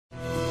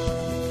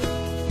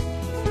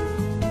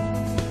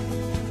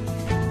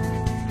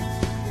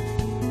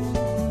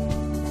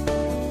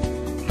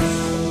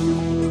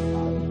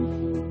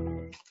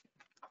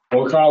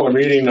call the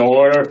meeting to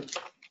order.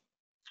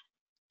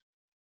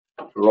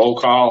 Roll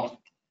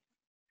call.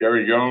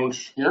 Jerry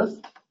Jones. Here.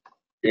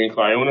 Dean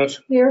Clyunas.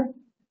 Here.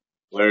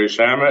 Larry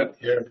Samet.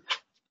 Here.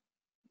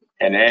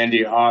 And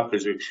Andy Hoff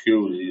is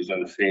excused. He's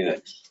in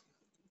Phoenix.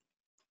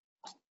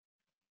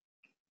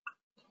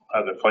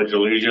 I the pledge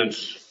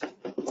allegiance.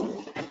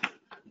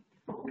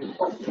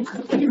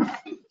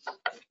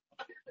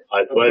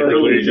 I pledge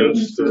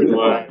allegiance to the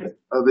flag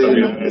Of the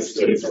United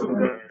States of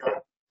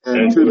America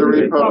and to the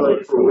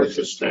republic for which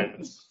it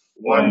stands,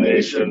 one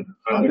nation,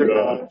 under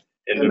God,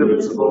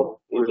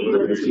 indivisible, with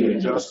liberty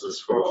and justice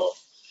for all.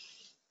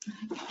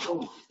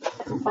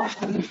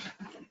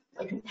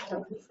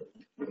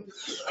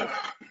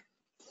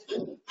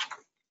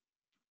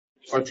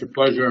 What's your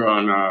pleasure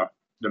on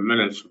the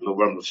minutes of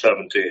November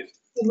 17th?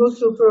 Move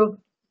to approve.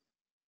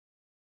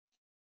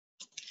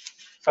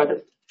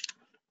 Second.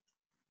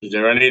 Is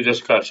there any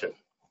discussion?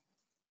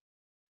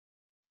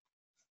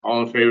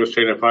 All in favor,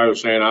 signify by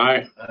saying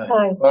aye.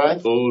 Aye.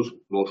 Opposed,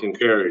 motion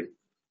carried.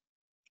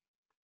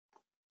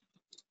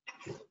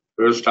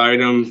 First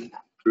item,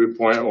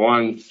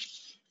 3.1,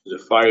 is the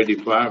fire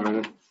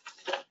department.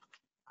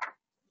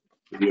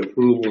 The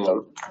approval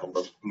of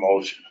a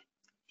promotion.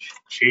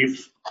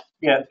 Chief?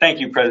 Yeah, thank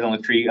you,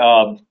 President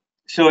Latrie.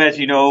 So as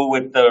you know,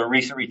 with the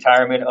recent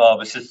retirement of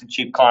Assistant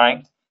Chief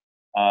Klein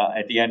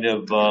at the end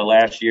of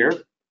last year,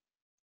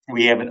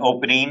 we have an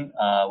opening.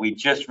 We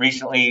just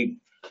recently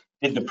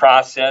did the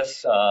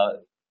process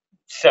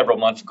several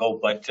months ago,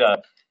 but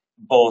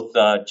both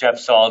Jeff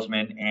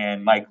Salzman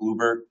and Mike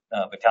Lubert,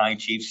 battalion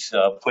chiefs,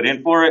 put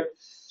in for it.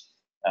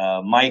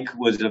 Mike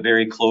was a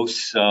very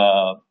close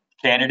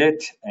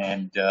candidate,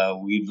 and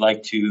we'd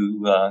like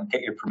to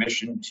get your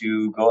permission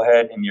to go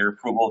ahead and your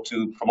approval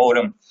to promote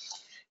him.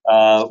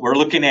 We're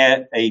looking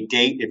at a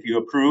date, if you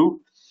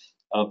approve,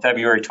 of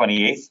February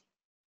 28th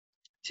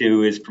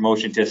to his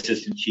promotion to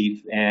assistant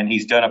chief, and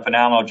he's done a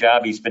phenomenal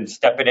job. He's been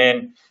stepping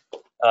in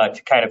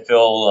to kind of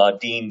fill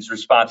Dean's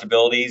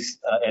responsibilities,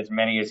 as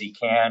many as he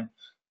can.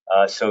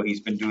 So he's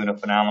been doing a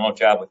phenomenal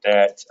job with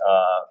that.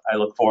 I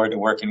look forward to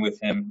working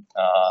with him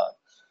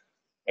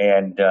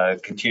and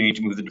continuing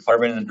to move the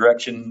department in the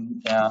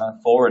direction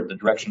forward, the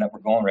direction that we're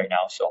going right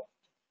now. So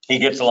he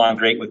gets along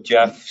great with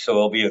Jeff, so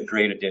he'll be a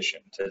great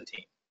addition to the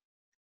team.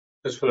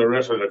 Just for the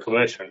rest of the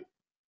commission,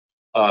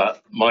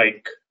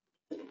 Mike,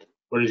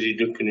 what does he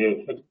do? Can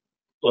you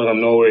let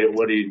him know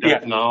what he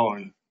does now?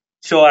 And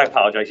so I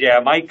apologize. Yeah,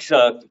 Mike's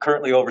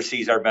currently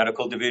oversees our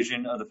medical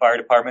division of the fire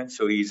department,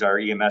 so he's our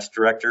EMS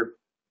director.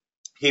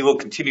 He will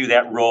continue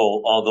that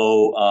role,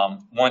 although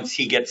once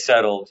he gets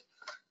settled,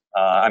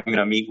 I'm going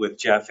to meet with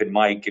Jeff and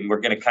Mike, and we're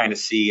going to kind of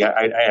see.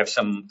 I have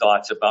some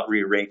thoughts about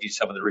rearranging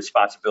some of the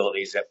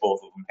responsibilities that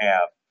both of them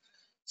have.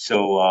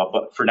 So,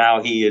 but for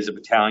now, he is a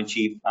battalion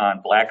chief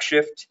on black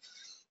shift,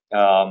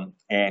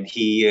 and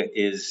he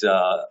is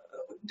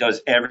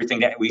does everything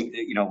that we,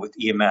 with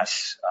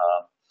EMS,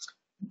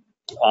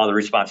 all the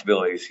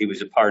responsibilities. He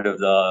was a part of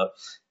the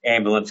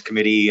ambulance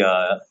committee,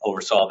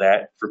 oversaw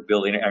that for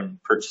building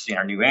and purchasing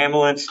our new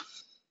ambulance,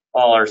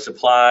 all our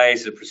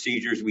supplies, the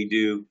procedures we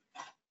do.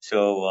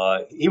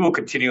 So he will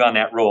continue on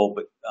that role,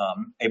 but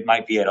it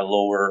might be at a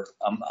lower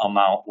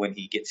amount when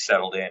he gets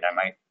settled in. I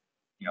might,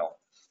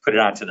 put it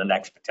on to the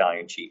next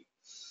battalion chief.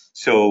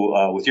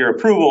 So with your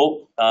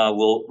approval,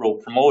 we'll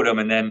promote him,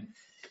 and then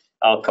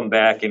I'll come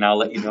back and I'll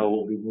let you know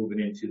we'll be moving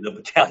into the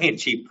battalion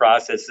chief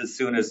process as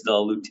soon as the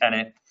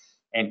lieutenant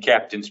and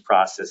captain's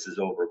process is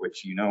over,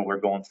 which we're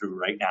going through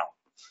right now.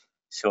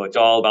 So it's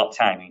all about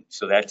timing.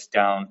 So that's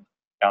down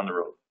the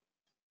road.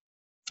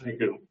 thank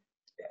you.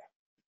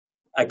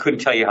 I couldn't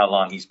tell you how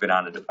long he's been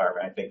on the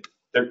department. I think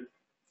they're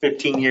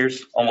 15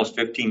 years, almost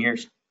 15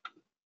 years.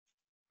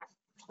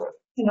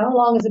 And how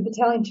long is a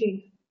battalion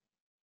chief?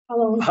 How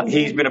long?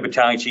 He's been a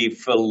battalion chief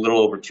for a little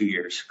over 2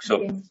 years, so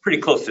Okay.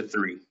 pretty close to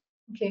 3.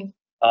 Okay.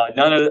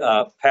 None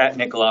of Pat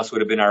Nicholas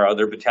would have been our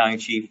other battalion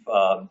chief.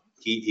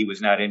 He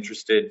was not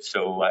interested,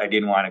 so I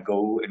didn't want to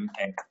go, and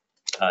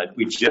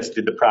we just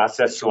did the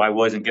process, so I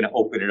wasn't going to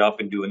open it up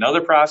and do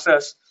another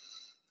process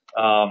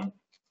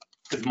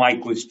because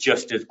Mike was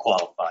just as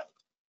qualified.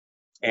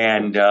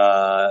 And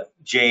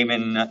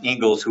Jamin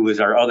Ingalls, who was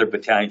our other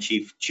battalion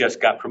chief,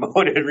 just got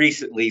promoted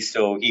recently,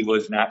 so he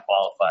was not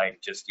qualified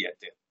just yet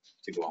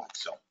to go on.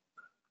 So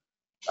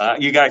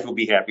you guys will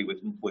be happy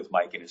with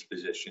Mike in his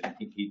position.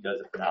 He does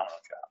a phenomenal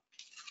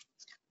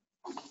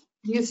job.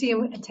 Do you see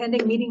him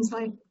attending meetings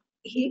like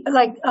Chief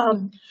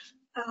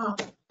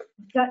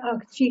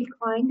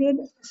Klein did?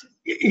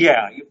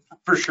 Yeah,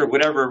 for sure.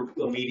 Whatever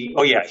meeting.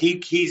 Oh yeah,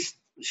 he's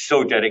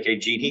so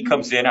dedicated, Gene. He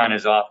comes in on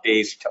his off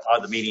days to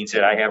all the meetings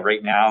that I have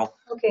right now.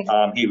 Okay.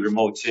 He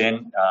remotes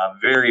in.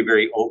 Very,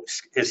 very.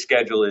 His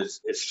schedule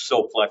is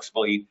so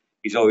flexible.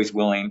 He's always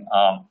willing.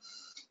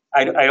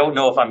 I don't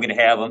know if I'm going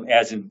to have him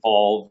as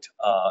involved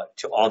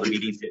to all the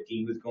meetings that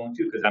Dean was going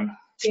to, because I'm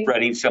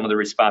spreading some of the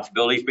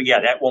responsibilities. But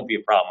yeah, that won't be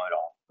a problem at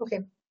all. Okay.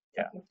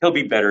 Yeah, he'll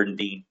be better than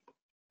Dean.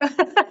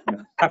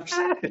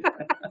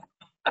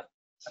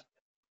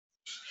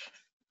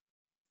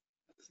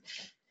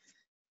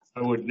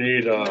 I would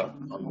need a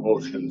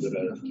motion to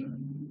that.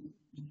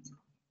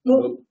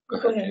 Move,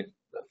 go ahead.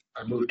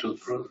 I move to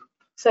approve.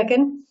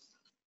 Second?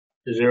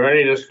 Is there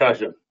any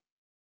discussion?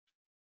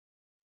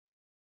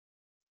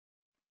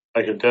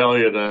 I can tell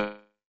you that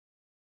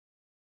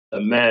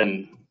the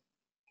men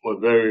were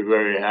very,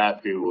 very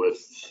happy with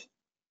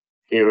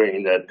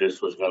hearing that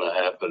this was gonna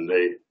happen.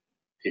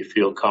 They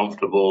feel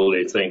comfortable.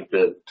 They think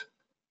that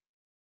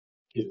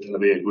he's gonna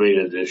be a great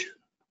addition.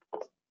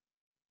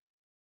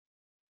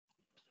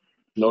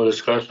 No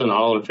discussion,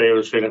 all in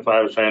favor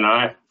signify by saying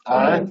aye.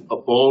 Aye.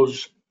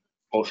 Opposed?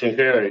 Motion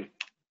carried.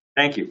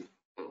 Thank you.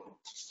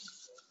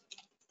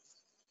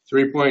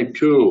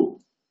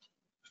 3.2,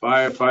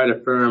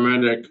 firefighter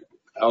paramedic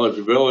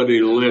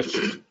eligibility list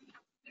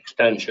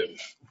extension.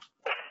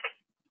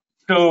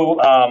 So,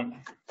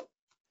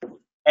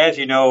 as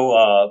you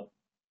know,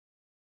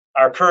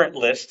 our current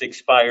list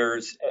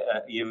expires,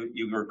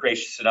 you were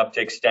gracious enough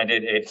to extend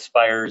it. It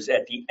expires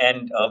at the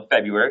end of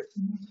February.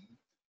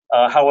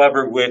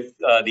 However, with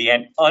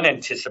the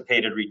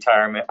unanticipated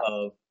retirement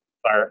of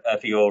our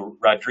FEO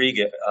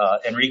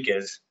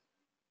Enriquez,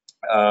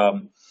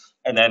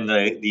 and then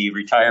the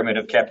retirement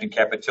of Captain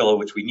Capatillo,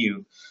 which we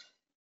knew,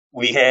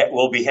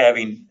 we'll be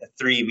having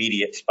 3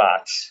 immediate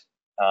spots,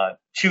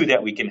 2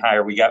 that we can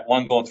hire. We got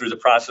 1 going through the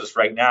process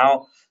right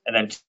now, and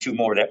then 2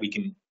 more that we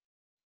can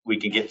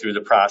get through the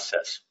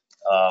process.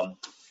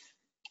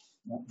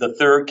 The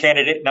third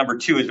candidate, number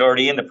 2, is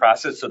already in the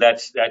process, so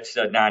that's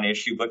a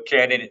non-issue. But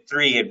candidate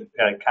 3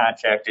 had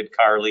contacted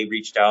Carly,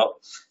 reached out,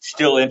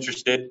 still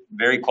interested,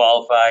 very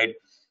qualified.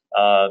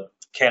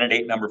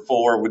 Candidate number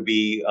 4 would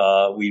be,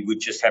 we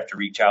would just have to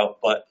reach out.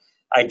 But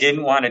I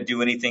didn't want to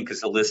do anything because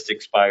the list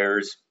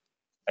expires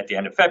at the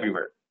end of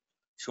February.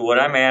 So what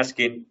I'm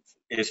asking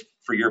is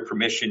for your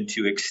permission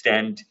to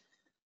extend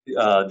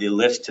the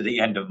list to the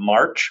end of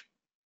March,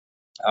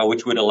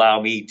 which would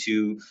allow me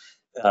to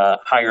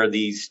hire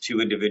these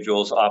 2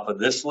 individuals off of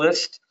this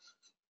list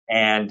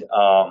and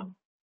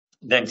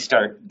then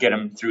get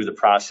them through the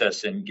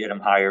process and get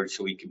them hired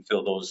so we can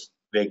fill those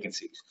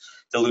vacancies.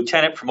 The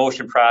lieutenant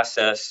promotion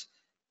process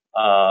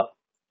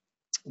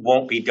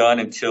won't be done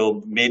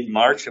until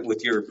mid-March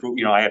with your approval.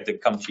 You know, I have to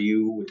come to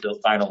you with the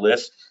final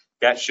list.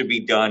 That should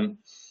be done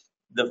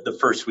the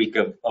first week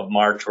of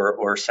March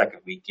or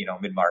second week, you know,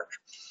 mid-March.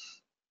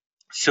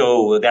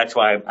 So that's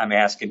why I'm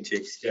asking to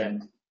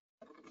extend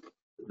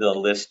the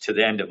list to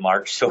the end of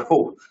March.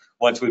 So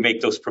once we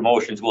make those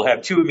promotions, we'll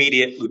have 2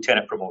 immediate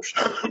lieutenant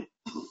promotions.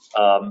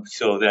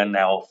 So then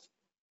that'll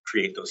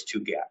create those 2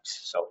 gaps.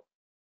 So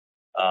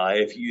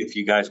if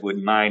you guys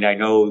wouldn't mind, I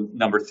know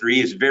number 3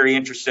 is very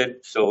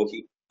interested, so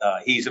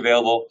he's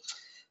available.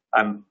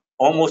 I'm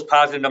almost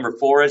positive number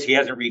 4 is. He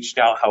hasn't reached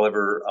out.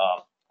 However,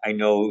 I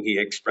know he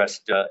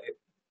expressed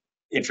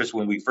interest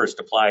when we first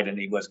applied, and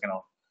he wasn't going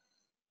to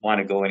want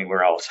to go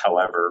anywhere else.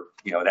 However,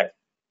 you know, that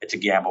it's a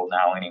gamble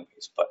now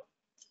anyways, but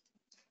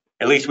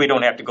at least we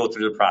don't have to go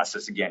through the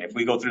process again. If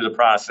we go through the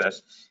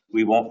process,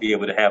 we won't be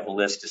able to have a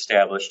list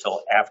established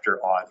till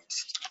after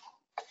August.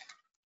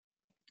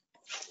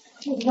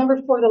 Is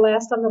number 4 the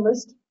last on the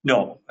list?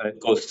 No,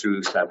 it goes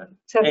through 7.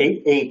 7.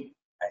 8,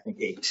 I think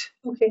 8.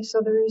 Okay,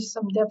 so there is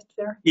some depth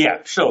there.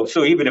 Yeah, so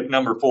even if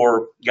number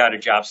 4 got a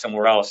job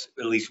somewhere else,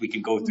 at least we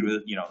can go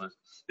through, you know,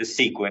 the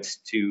sequence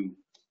to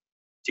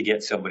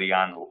get somebody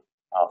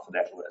off of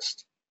that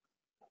list.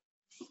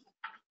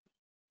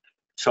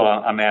 So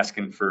I'm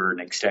asking for an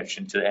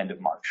extension to the end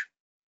of March.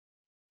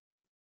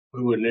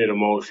 We would need a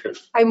motion.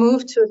 I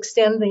move to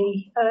extend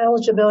the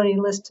eligibility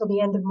list till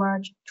the end of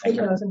March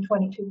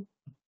 2022.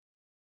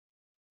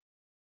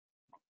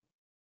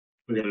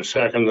 We got a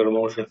second to the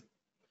motion?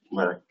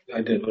 Larry.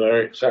 I did.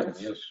 Larry? Second,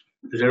 yes.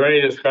 Is there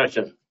any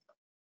discussion?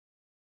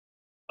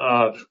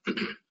 So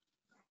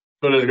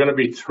there's going to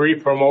be 3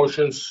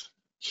 promotions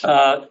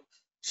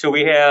So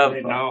we have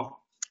right now.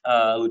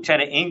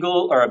 Lieutenant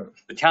Engel, or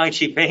Battalion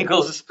Chief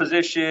Engel's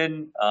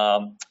position.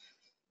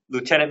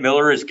 Lieutenant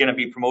Miller is going to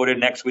be promoted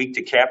next week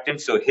to captain,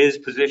 so his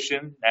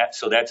position,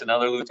 so that's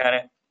another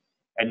lieutenant.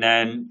 And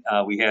then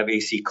we have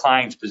AC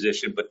Klein's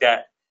position, but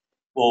that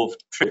will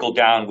trickle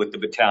down with the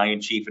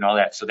battalion chief and all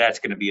that, so that's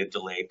going to be a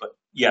delay. But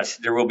yes,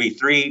 there will be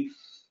 3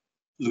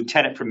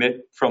 lieutenant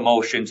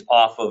promotions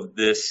off of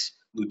this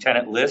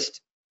lieutenant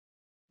list,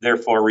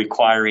 therefore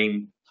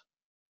requiring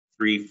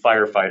 3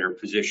 firefighter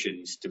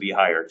positions to be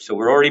hired. So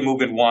we're already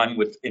moving 1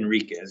 with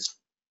Enriquez,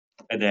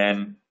 and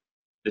then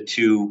the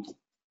 2,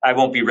 I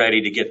won't be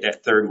ready to get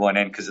that 3rd one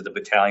in because of the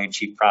battalion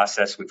chief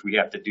process, which we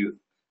have to do,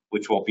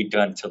 which won't be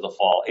done till the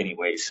fall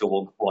anyway.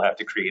 So we'll have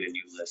to create a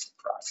new list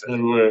process.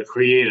 And we'll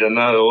create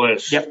another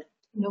list. Yep.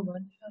 No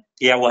one.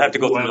 Yeah, we'll have to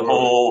go through the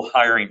whole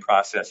hiring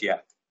process. Yeah.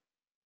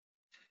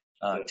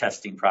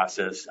 Testing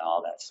process,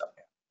 all that stuff.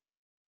 Yeah.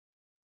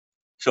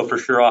 So for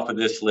sure, off of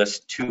this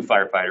list, 2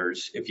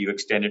 firefighters, if you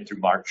extend it through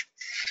March,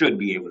 should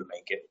be able to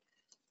make it,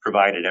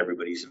 provided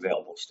everybody's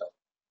available still.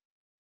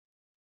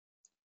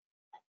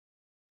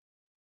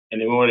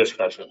 Any more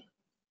discussion?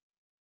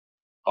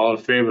 All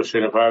in favor,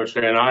 signify by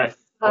saying aye.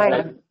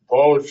 Aye.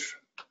 Opposed?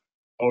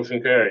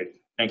 Motion carried.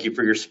 Thank you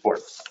for your support.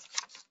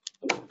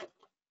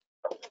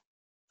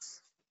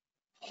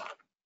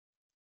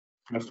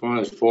 Next one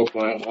is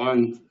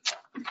 4.1.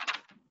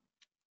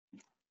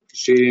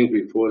 Proceedings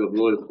before the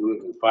Board of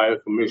Police and Fire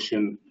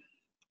Commission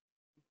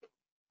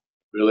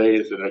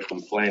related to the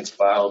complaint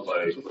filed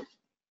by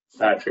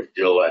Patrick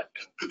Gillette.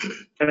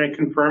 Can I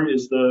confirm,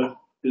 is where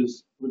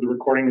the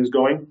recording is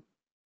going?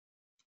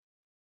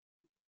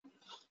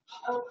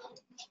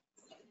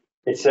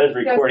 It says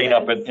recording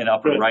up in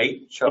upper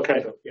right.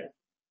 Okay. Yeah.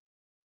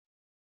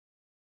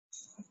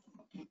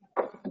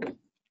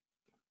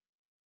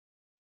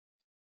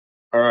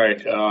 All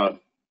right.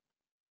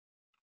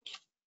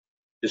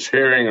 This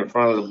hearing in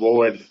front of the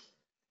board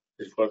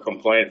is for a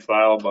complaint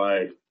filed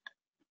by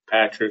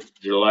Patrick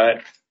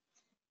Gillette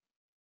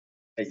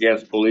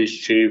against Police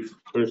Chief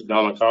Chris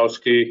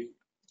Domikowski,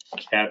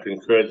 Captain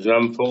Kurt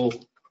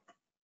Zemfel,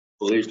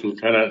 Police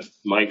Lieutenant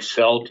Mike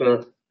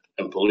Selter,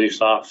 and Police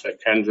Officer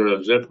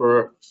Kendra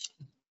Zipper.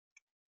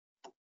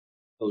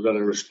 Those are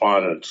the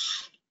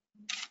respondents.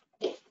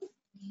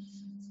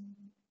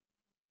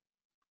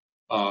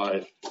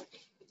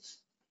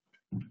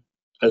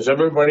 Does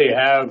everybody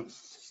have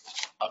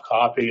a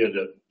copy of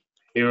the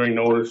hearing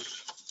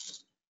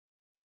notice?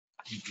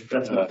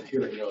 That's not the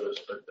hearing notice,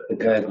 but The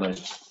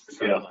guidelines.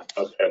 Yeah,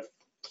 okay.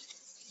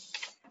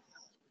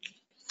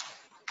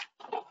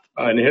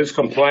 In his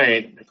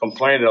complaint, the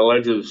complaint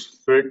alleges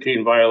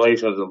 13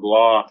 violations of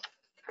law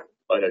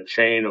by a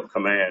chain of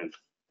command.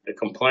 The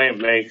complaint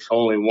makes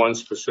only one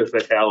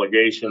specific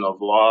allegation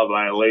of law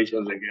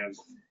violations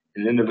against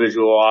an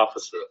individual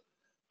officer,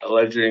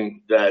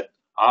 alleging that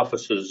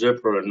Officer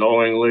Zipper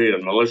knowingly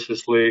and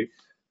maliciously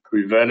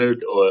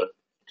prevented or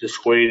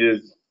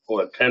dissuaded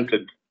or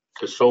attempted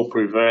to so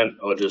prevent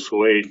or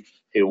dissuade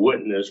a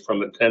witness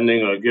from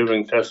attending or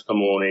giving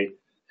testimony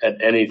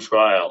at any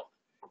trial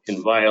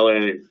in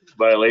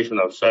violation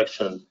of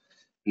section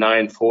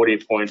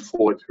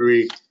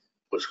 940.43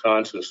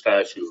 Wisconsin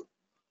statute.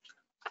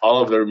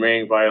 All of the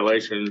remaining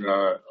violations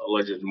are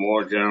alleged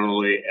more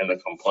generally in the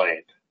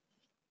complaint.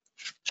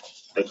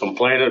 The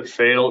complainant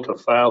failed to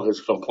file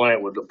his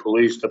complaint with the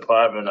police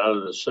department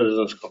under the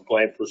Citizens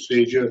Complaint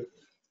Procedure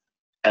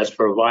as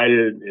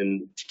provided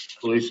in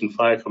Police and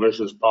Fire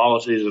Commission's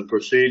policies and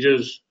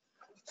procedures.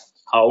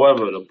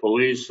 However, the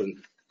Police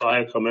and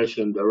Fire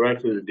Commission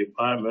directed the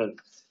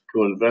department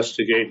to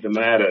investigate the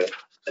matter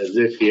as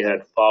if he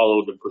had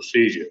followed the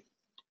procedure.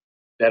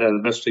 That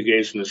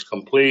investigation is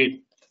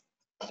complete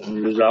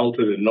and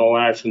resulted in no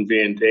action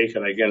being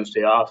taken against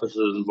the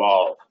officers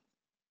involved.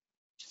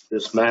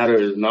 This matter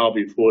is now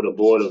before the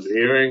Board of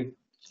Hearing.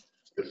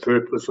 The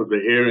purpose of the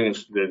hearing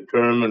is to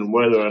determine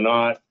whether or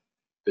not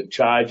the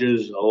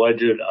charges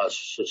alleged are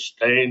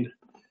sustained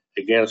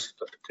against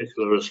a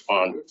particular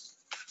respondent.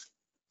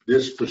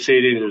 This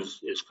proceeding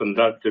is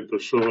conducted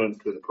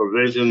pursuant to the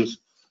provisions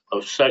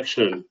of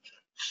section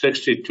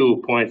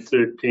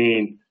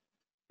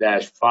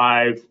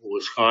 62.13-5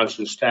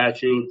 Wisconsin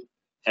statute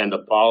and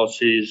the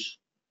policies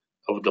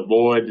of the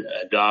board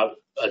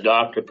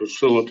adopted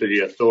pursuant to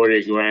the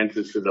authority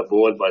granted to the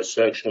board by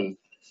section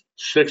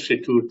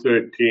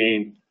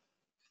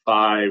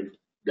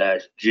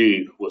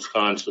 62.13-5-G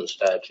Wisconsin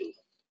statute.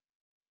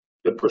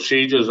 The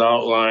procedures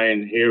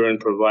outlined herein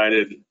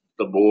provided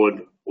the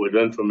board with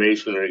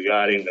information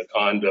regarding the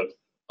conduct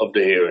of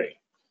the hearing.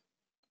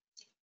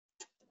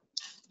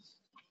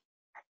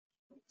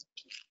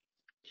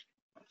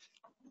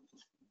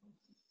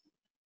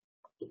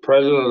 The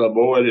president of the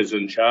board is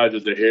in charge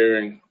of the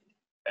hearing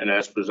and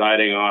as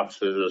presiding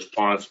officer is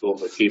responsible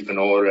for keeping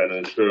order and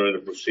ensuring the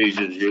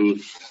procedures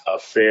used are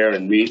fair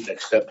and meet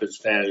accepted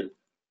standards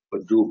for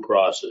due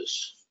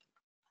process.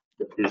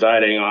 The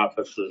presiding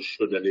officer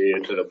should adhere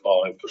to the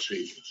following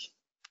procedures.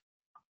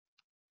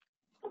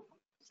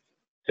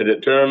 To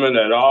determine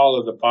that all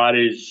of the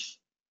parties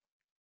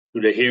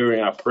to the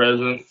hearing are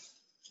present,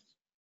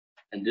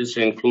 and this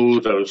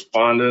includes the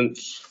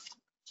respondents.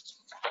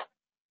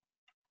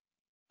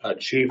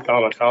 Chief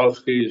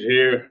Domikowski is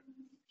here.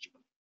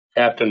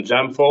 Captain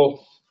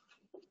Zemfel.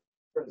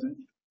 present.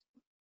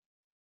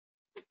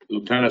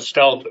 Lieutenant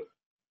Stelter.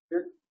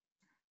 Here.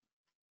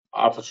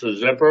 Officer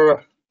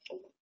Zipper.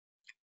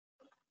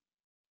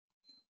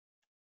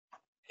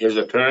 His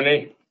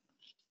attorney.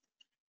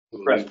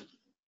 Present.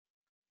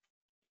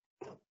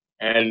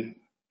 And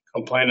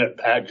complainant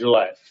Pat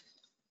Gillette.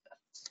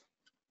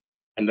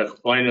 And the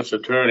complainant's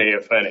attorney,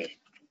 if any.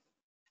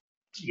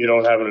 You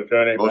don't have an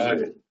attorney,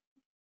 Pat?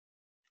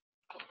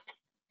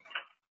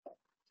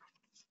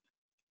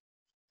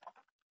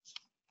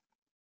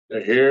 The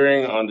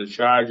hearing on the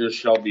charges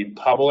shall be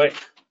public.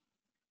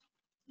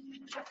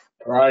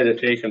 Prior to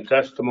taking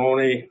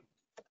testimony,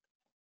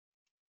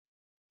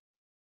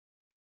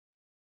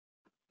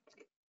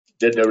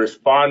 did the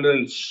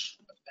respondents,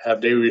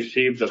 have they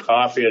received a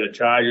copy of the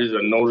charges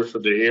and notice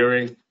of the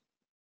hearing?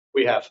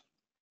 We have.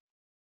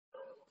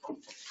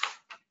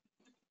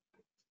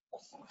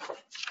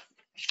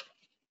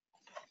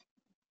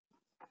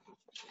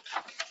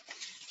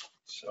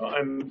 So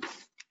I'm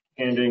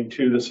handing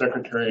to the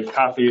secretary a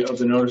copy of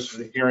the notice of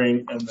the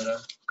hearing and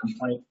the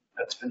complaint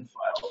that's been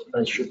filed.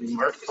 That should be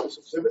marked as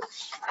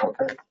exhibits.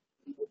 Okay.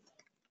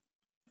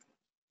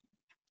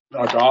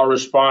 Now, to all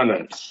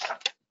respondents,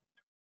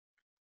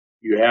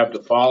 you have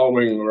the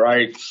following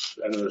rights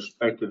in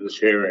respect to this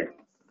hearing.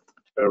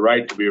 The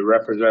right to be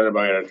represented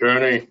by an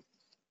attorney,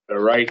 the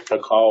right to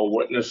call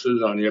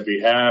witnesses on your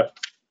behalf,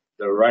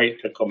 the right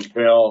to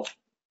compel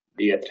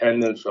the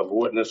attendance of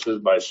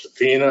witnesses by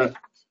subpoena,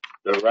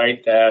 the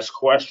right to ask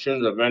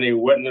questions of any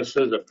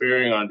witnesses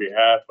appearing on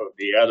behalf of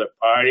the other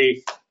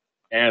party,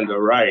 and the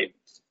right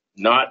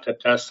not to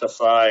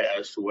testify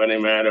as to any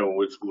matter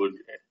which would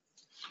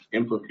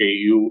implicate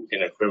you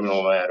in a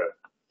criminal matter.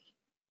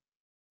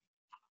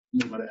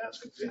 You want to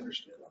ask if they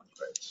understand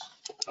those rights.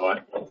 All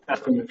right.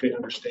 Ask them if they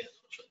understand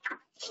those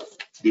rights.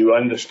 Do you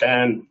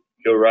understand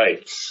your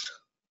rights?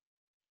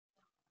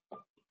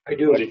 I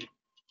do.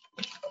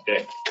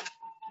 Okay.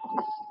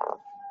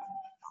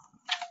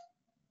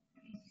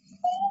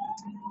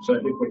 So I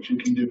think what you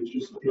can do is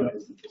just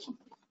advise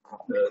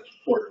the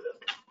order that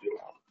we do.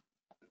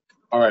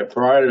 All right.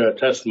 Prior to the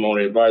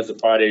testimony, advise the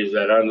parties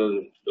that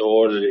under the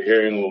order of the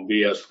hearing will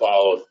be as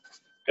follows.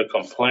 The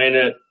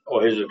complainant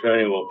or his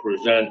attorney will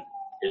present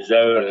his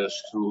evidence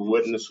through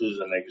witnesses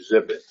and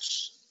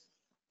exhibits.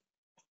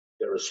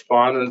 The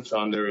respondents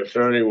on their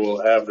attorney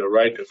will have the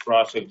right to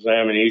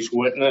cross-examine each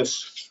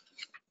witness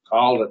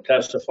called to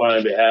testify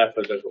on behalf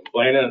of the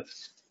complainant.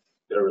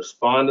 The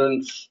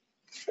respondents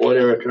or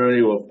their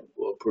attorney will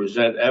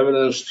present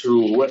evidence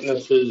through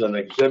witnesses and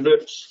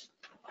exhibits.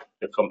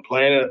 The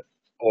complainant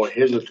or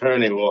his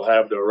attorney will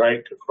have the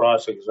right to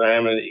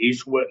cross-examine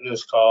each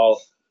witness called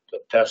to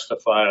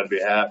testify on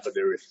behalf of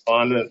the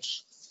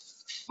respondents.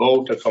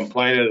 Both the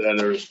complainant and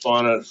the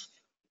respondents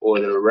or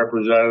their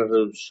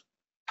representatives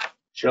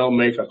shall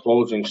make a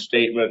closing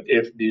statement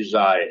if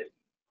desired.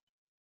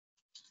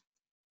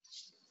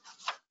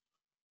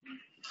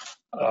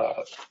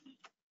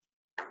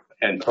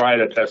 And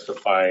prior to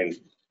testifying,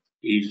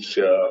 each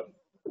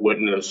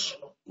witness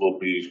will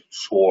be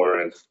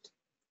sworn.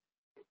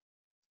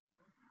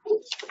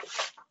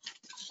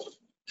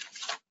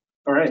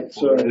 All right,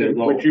 so I think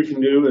what you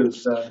can do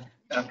is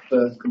ask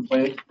the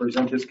complainant to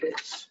present his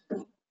case.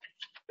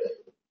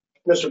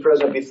 Mr.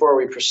 President, before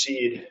we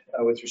proceed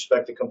with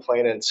respect to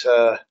complainants,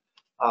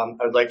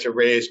 I'd like to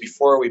raise,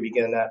 before we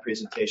begin that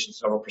presentation,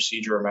 several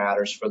procedural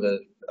matters for the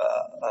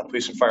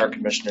Police and Fire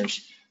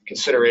Commissioners'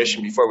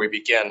 consideration before we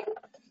begin.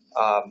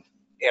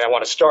 And I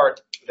want to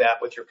start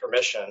that, with your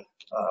permission,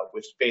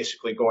 with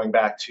basically going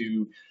back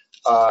to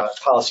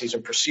policies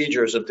and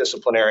procedures of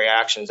disciplinary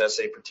actions as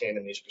they pertain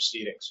in these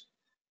proceedings.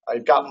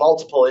 I've got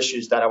multiple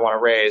issues that I want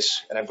to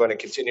raise, and I'm going to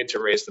continue to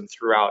raise them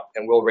throughout,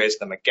 and we'll raise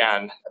them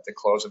again at the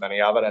close of any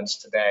evidence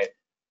today.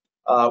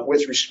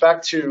 With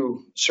respect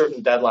to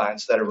certain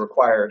deadlines that are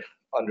required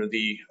under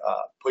the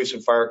Police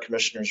and Fire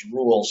Commissioners'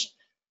 rules,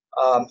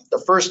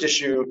 the first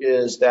issue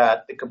is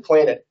that the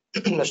complainant,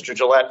 Mr.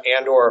 Gillette,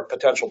 and or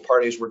potential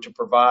parties were to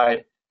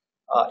provide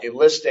a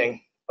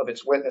listing of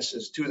its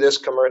witnesses to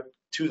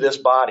this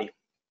body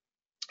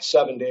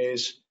 7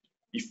 days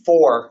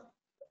before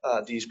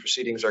these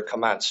proceedings are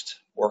commenced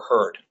or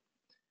heard.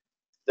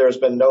 There has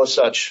been no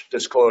such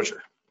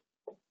disclosure.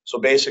 So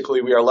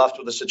basically, we are left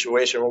with a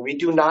situation where we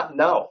do not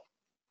know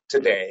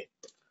today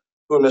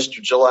who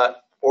Mr. Gillette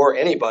or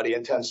anybody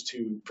intends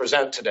to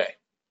present today.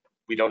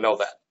 We don't know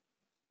that.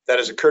 That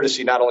is a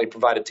courtesy not only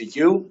provided to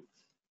you,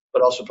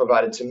 but also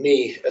provided to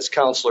me as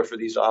counselor for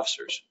these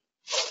officers.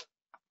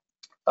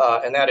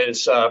 And that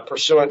is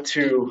pursuant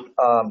to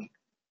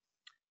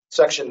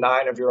Section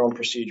 9 of your own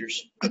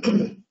procedures.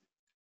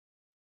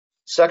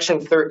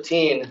 Section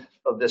 13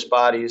 of this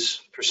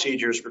body's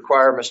procedures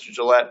require Mr.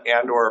 Gillette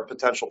and or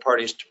potential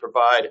parties to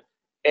provide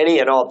any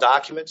and all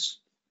documents,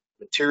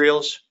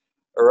 materials,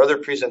 or other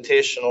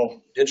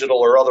presentational, digital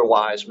or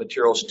otherwise,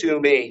 materials to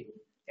me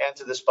and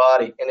to this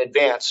body in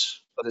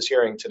advance of this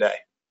hearing today.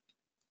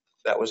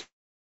 That was,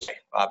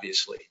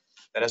 obviously,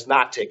 that has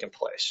not taken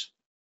place.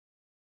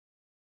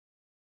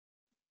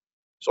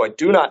 So I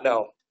do not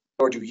know,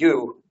 nor do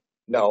you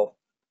know,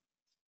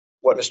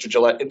 what Mr.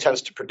 Gillette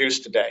intends to produce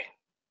today.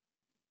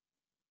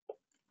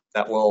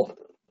 That will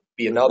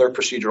be another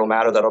procedural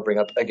matter that I'll bring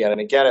up again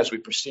and again as we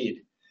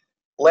proceed.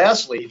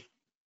 Lastly,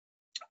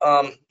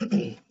 and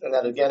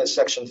that again is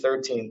Section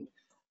 13.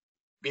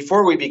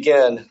 Before we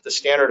begin, the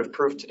standard of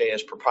proof today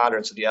is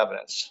preponderance of the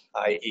evidence,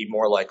 i.e.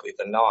 more likely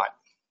than not.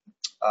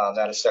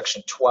 That is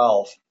Section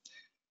 12.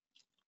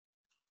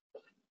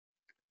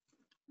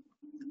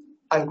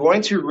 I'm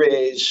going to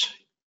raise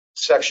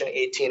Section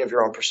 18 of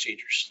your own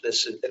procedures.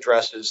 This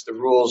addresses the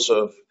rules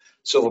of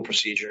civil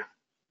procedure.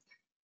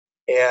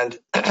 And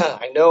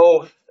I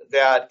know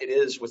that it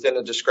is within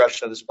the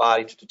discretion of this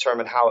body to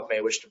determine how it may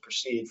wish to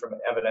proceed from an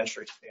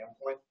evidentiary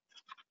standpoint.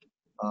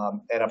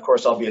 And of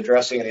course, I'll be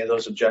addressing any of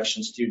those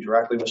objections to you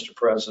directly, Mr.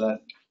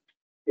 President.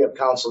 We have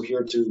counsel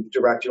here to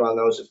direct you on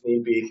those if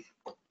need be.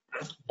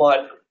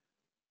 But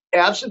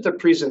absent the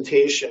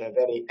presentation of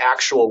any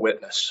actual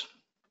witness,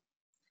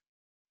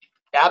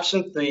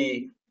 absent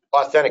the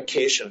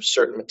authentication of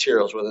certain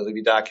materials, whether they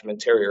be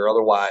documentary or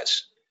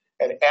otherwise,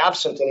 And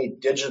absent any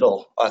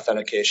digital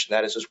authentication,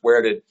 that is, just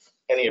where did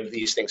any of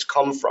these things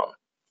come from?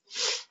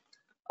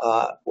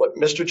 What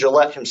Mr.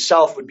 Gillette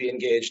himself would be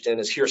engaged in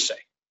is hearsay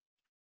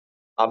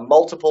on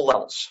multiple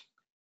levels,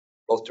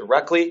 both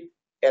directly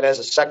and as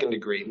a second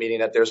degree, meaning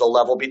that there's a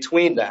level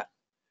between that,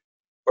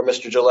 where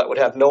Mr. Gillette would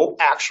have no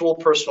actual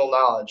personal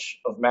knowledge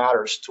of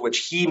matters to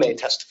which he may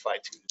testify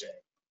to today.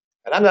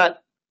 And I'm not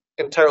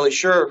entirely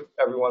sure,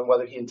 everyone,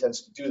 whether he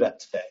intends to do that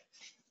today.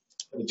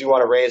 We do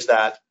want to raise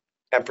that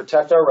and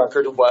protect our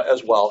record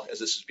as well as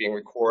this is being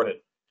recorded.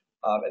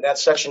 And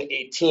that's section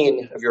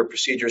 18 of your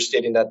procedure,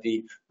 stating that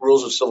the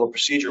rules of civil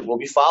procedure will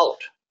be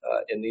followed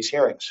in these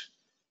hearings.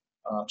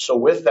 So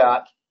with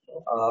that,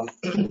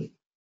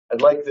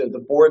 I'd like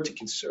the board to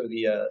consider,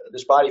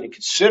 this body to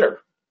consider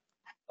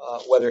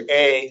whether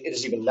A, it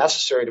is even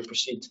necessary to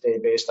proceed today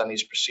based on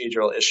these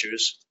procedural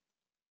issues,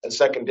 and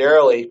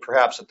secondarily,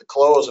 perhaps at the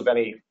close of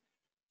any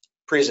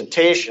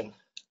presentation,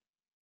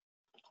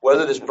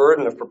 whether this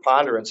burden of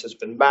preponderance has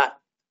been met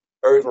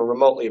or even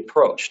remotely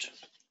approached.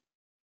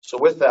 So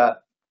with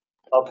that,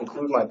 I'll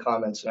conclude my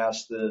comments and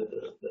ask the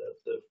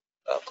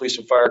police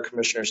and fire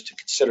commissioners to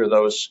consider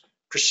those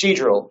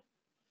procedural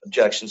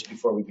objections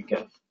before we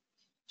begin.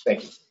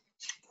 Thank you.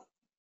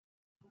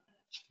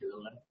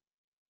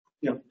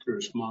 Yeah, to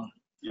respond.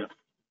 Yeah.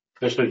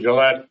 Mr.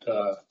 Gillette,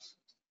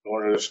 you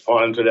want to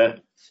respond to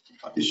that?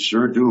 I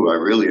sure do. I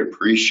really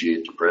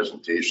appreciate the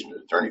presentation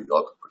that Attorney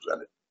Velker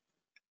presented.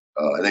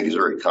 I think he's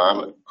very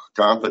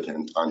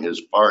competent on his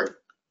part.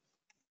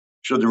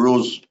 Should the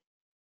rules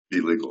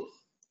be legal?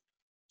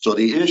 So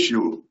the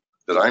issue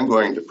that I'm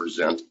going to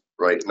present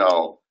right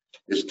now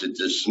is to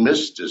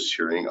dismiss this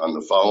hearing on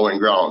the following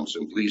grounds,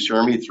 and please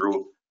hear me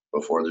through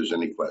before there's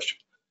any question.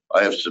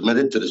 I have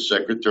submitted to the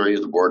Secretary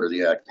of the Board or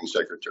the Acting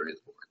Secretary of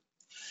the Board.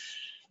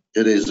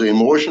 It is a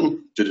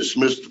motion to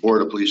dismiss the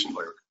Board of Police and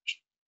Fire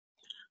Commission.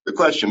 The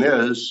question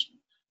is,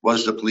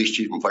 was the police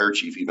chief and fire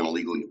chief even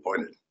legally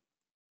appointed?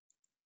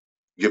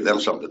 Give them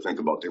something to think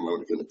about. They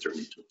might get an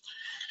attorney too.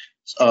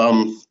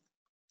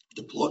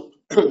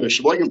 The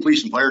Sheboygan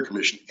Police and Fire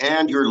Commission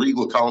and your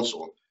legal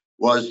counsel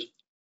was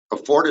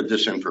afforded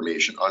this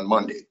information on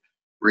Monday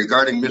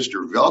regarding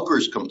Mr.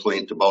 Velker's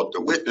complaint about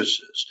the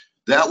witnesses.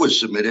 That was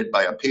submitted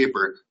by a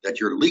paper that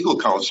your legal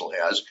counsel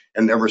has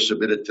and never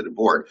submitted to the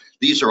board.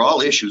 These are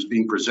all issues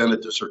being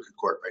presented to circuit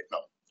court right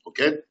now.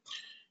 Okay.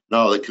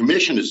 Now the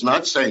commission is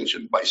not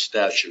sanctioned by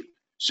statute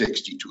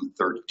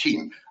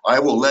 6213. I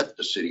will let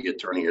the city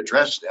attorney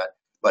address that,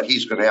 but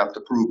he's going to have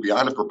to prove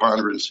beyond a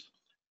preponderance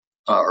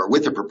or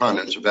with the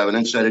preponderance of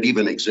evidence that it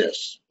even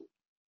exists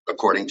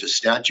according to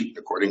statute,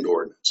 according to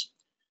ordinance.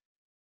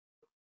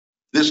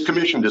 This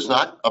commission does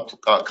not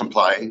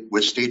comply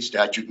with state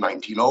statute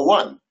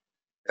 1901.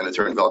 And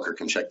Attorney Velker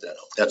can check that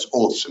out. That's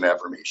oaths and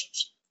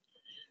affirmations.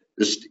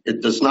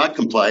 It does not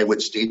comply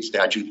with state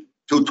statute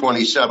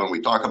 227. We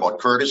talk about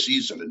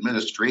courtesies and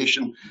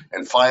administration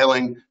and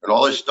filing and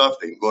all this stuff.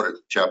 They can go to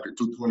chapter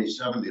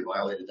 227. They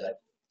violated that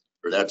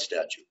or that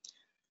statute.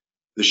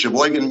 The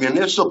Sheboygan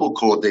Municipal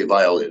Code they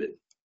violated.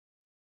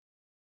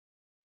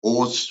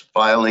 Oaths,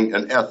 filing,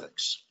 and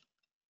ethics.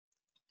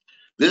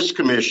 This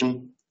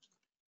commission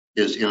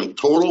is in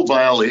total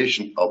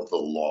violation of the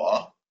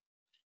law,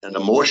 and a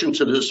motion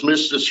to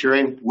dismiss this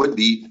hearing would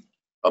be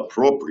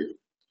appropriate.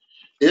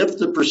 If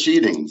the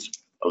proceedings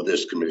of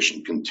this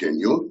commission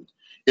continue,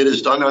 it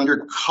is done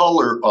under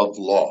color of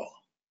law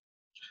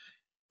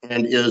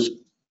and is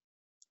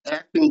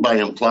acting by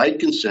implied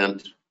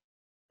consent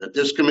that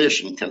this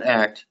commission can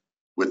act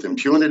with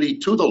impunity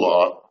to the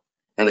law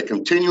and a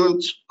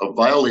continuance of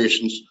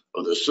violations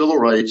of the civil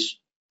rights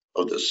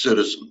of the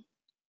citizen.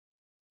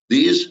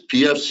 These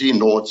PFC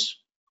notes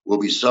will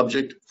be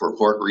subject for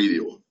court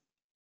review.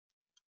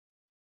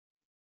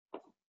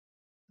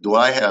 Do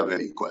I have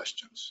any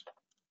questions?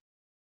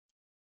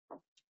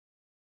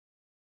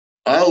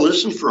 I'll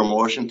listen for a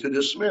motion to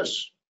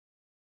dismiss.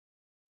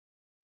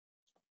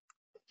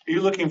 Are you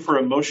looking for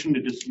a motion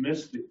to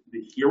dismiss the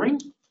hearing?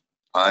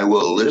 I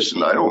will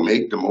listen. I don't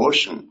make the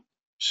motion,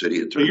 city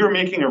attorney. So you're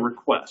making a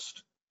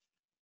request.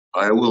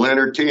 I will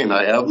entertain.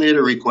 I have made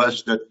a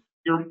request that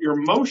Your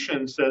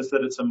motion says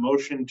that it's a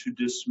motion to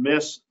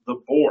dismiss the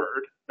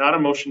board, not a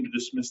motion to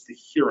dismiss the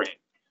hearing.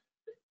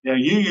 Now,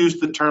 you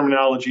used the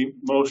terminology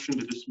motion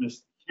to dismiss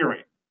the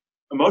hearing.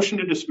 A motion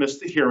to dismiss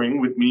the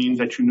hearing would mean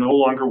that you no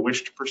longer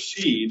wish to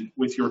proceed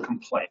with your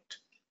complaint.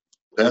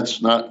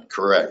 that's not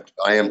correct.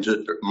 I am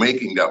just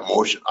making that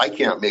motion. I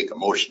can't make a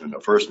motion in the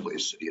first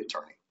place, city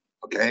attorney.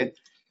 Okay?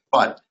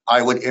 But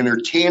I would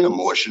entertain a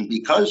motion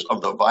because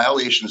of the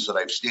violations that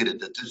I've stated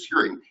that this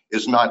hearing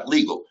is not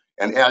legal.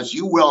 And as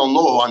you well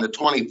know, on the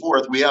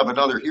 24th, we have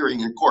another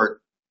hearing in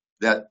court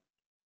that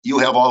you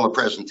have all the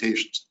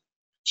presentations.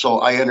 So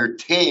I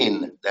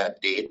entertain that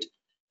date,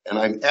 and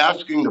I'm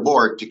asking the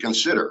board to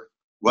consider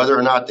whether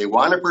or not they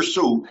want to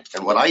pursue,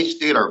 and what I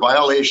state are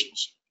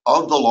violations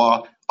of the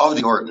law, of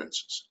the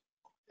ordinances.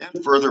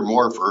 And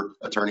furthermore, for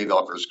Attorney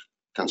Velker's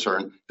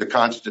concern, the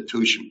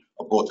Constitution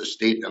of both the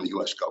state and the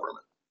U.S.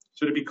 government.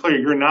 So to be clear,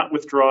 you're not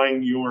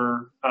withdrawing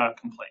your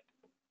complaint.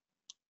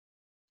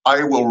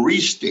 I will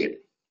restate.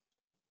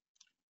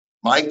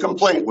 My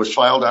complaint was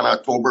filed on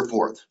October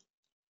 4th.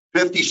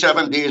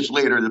 57 days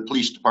later, the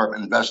police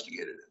department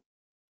investigated it.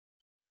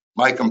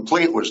 My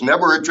complaint was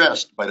never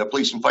addressed by the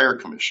Police and Fire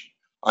Commission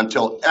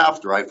until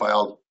after I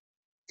filed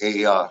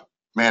a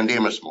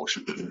mandamus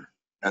motion.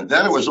 And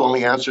then it was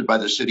only answered by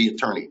the city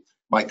attorney.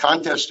 My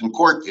contest in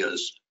court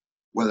is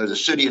whether the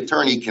city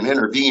attorney can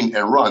intervene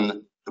and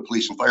run the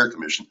Police and Fire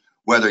Commission,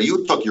 whether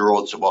you took your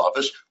oaths of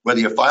office, whether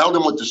you filed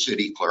them with the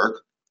city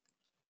clerk,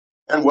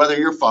 and whether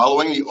you're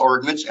following the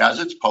ordinance as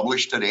it's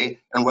published today,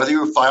 and whether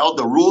you filed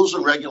the rules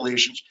and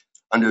regulations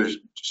under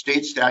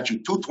state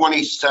statute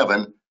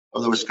 227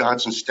 of the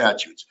Wisconsin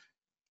statutes.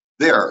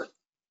 There,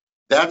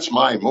 that's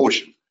my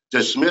motion.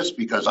 Dismiss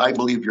because I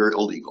believe you're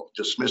illegal.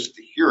 Dismiss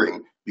the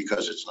hearing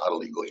because it's not a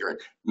legal hearing,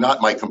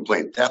 not my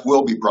complaint. That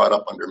will be brought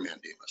up under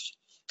mandamus.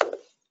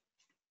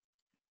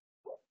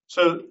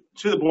 So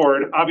to the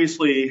board,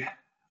 obviously,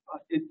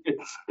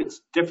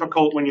 it's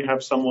difficult when you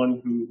have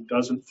someone who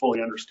doesn't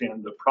fully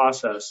understand the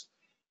process.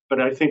 But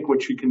I think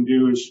what you can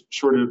do is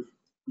sort of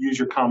use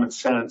your common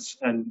sense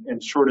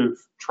and sort of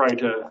try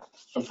to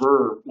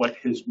aver what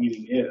his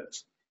meaning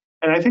is.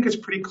 And I think it's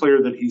pretty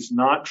clear that he's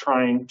not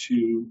trying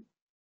to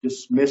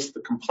dismiss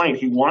the complaint.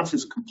 He wants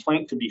his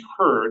complaint to be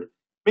heard.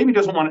 Maybe he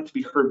doesn't want it to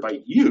be heard by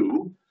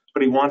you,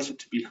 but he wants it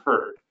to be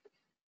heard.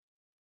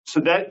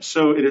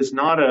 So it is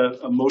not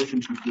a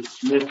motion to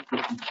dismiss the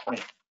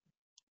complaint.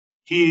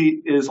 He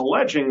is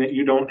alleging that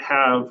you don't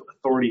have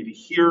authority to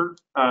hear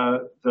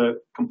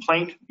the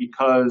complaint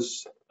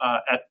because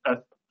at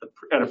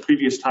a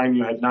previous time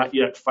you had not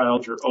yet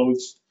filed your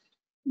oaths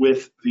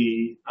with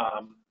the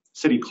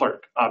city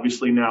clerk.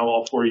 Obviously now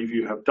all four of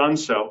you have done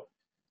so.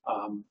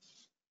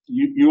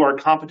 You are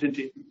competent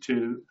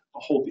to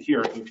hold the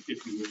hearing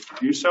if you wish to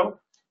do so.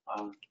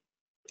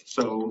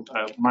 So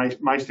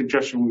my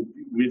suggestion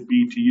would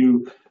be to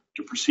you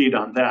to proceed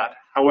on that.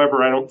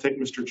 However, I don't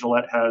think Mr.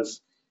 Gillette has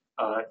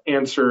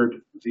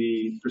answered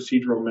the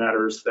procedural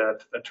matters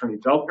that Attorney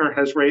Velkner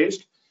has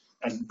raised,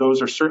 and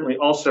those are certainly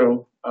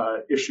also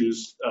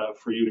issues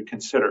for you to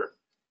consider.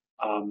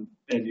 And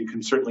you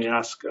can certainly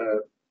ask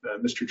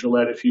Mr.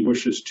 Gillette if he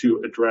wishes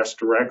to address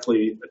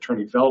directly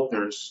Attorney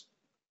Velkner's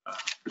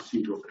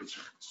procedural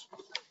concerns.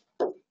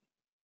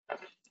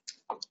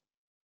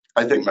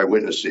 I think my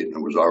witness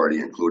statement was already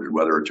included.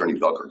 Whether Attorney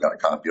Velkner got a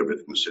copy of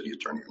it from the city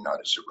attorney or not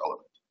is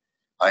irrelevant.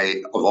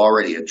 I have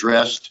already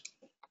addressed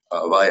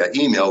via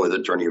email with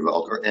Attorney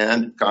Velkner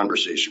and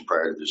conversation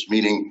prior to this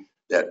meeting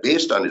that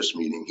based on this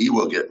meeting, he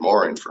will get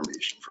more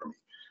information from me.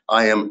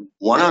 I am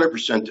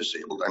 100%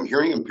 disabled. I'm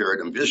hearing impaired,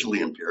 I'm visually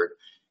impaired,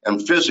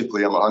 and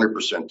physically I'm 100%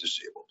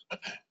 disabled.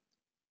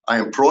 I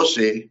am pro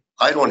se.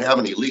 I don't have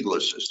any legal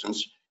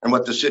assistance. And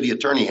what the city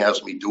attorney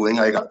has me doing,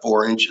 I got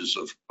 4 inches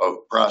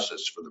of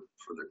process for the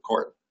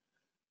court.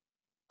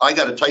 I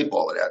got to type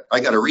all of that. I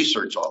got to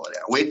research all of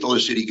that. Wait till the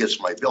city gets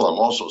my bill. I'm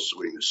also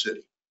suing the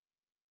city.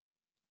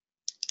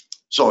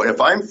 So if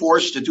I'm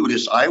forced to do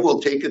this, I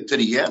will take it to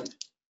the end.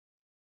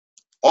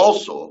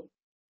 Also,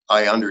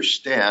 I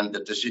understand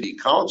that the city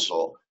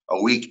council,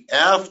 a week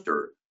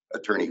after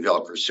Attorney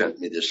Velkner sent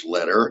me this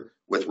letter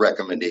with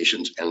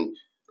recommendations and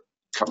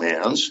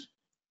commands,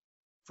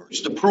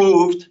 first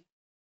approved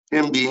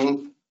him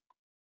being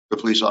the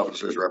police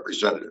officer's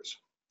representatives.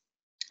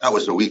 That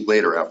was a week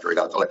later after I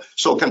got the letter.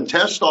 So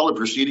contest all the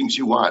proceedings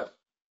you want.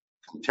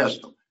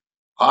 Contest them.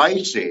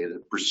 I say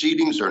that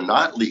proceedings are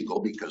not legal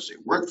because they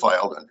weren't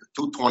filed under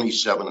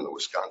 227 of the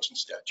Wisconsin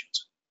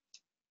statutes.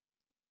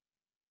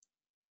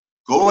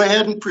 Go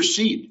ahead and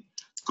proceed.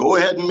 Go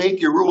ahead and make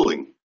your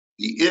ruling.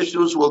 The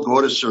issues will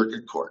go to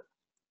circuit court.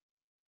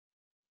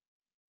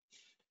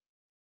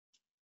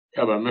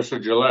 Yeah, but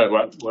Mr. Gillette,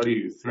 what are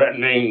you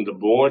threatening the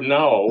board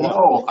now? Or what?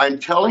 No, I'm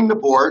telling the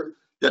board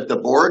that the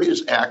board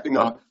is acting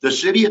on the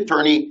city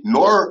attorney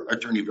nor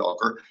Attorney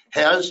Velkner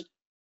has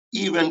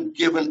even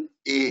given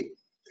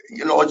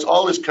it's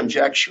all this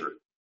conjecture.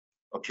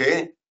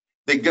 Okay.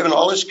 They've given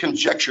all this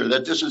conjecture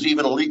that this is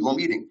even a legal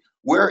meeting.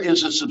 Where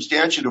is the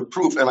substantive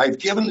proof? And I've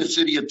given the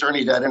city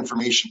attorney that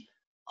information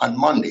on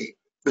Monday.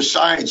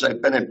 Besides,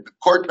 I've been in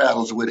court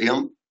battles with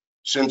him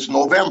since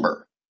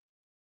November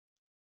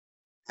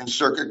in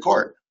circuit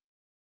court.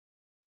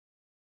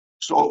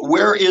 So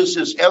where is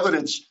this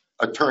evidence,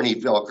 Attorney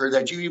Velkner,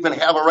 that you even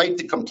have a right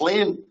to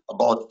complain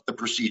about the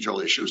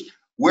procedural issues?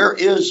 Where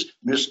is,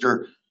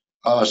 Mr.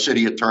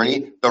 City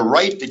Attorney, the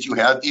right that you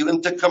have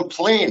even to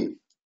complain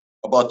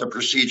about the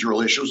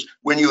procedural issues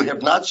when you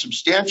have not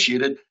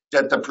substantiated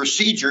that the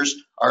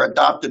procedures are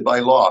adopted by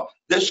law?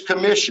 This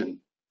commission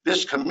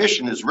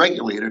is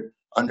regulated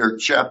under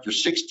Chapter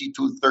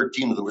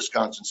 6213 of the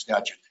Wisconsin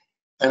statute,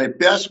 and it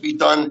best be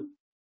done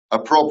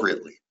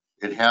appropriately.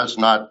 It has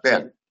not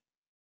been.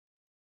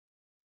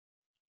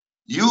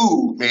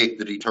 You make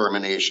the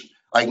determination.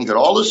 I can get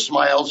all the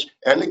smiles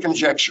and the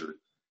conjecture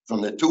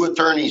from the 2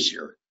 attorneys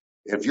here.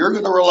 If you're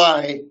going to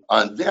rely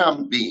on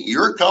them being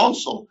your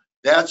counsel,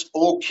 that's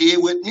okay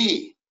with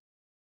me.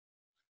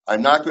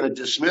 I'm not going to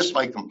dismiss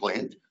my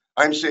complaint.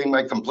 I'm saying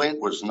my complaint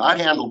was not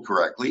handled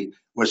correctly,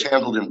 was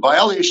handled in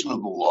violation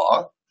of the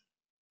law,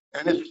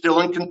 and it's still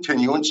in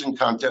continuance in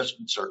contest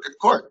in circuit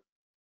court.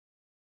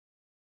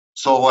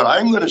 So what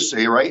I'm going to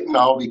say right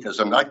now, because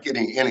I'm not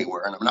getting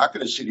anywhere, and I'm not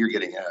going to sit here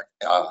getting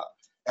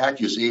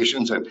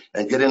accusations and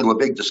get into a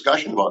big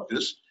discussion about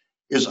this,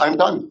 is I'm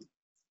done.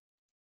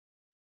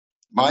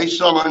 My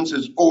summons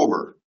is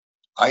over.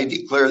 I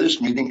declare this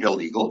meeting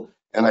illegal,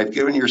 and I've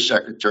given your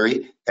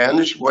secretary and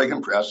the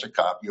Sheboygan Press a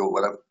copy of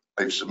what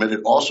I've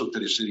submitted also to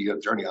the city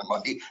attorney on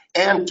Monday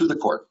and to the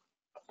court.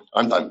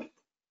 I'm done.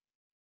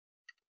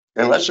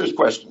 Unless there's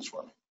questions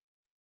for me.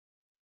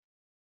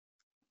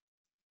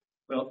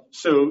 Well,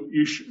 so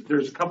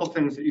there's a couple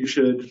things that you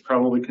should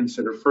probably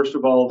consider. First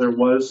of all, there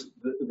were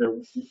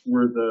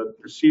the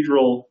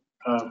procedural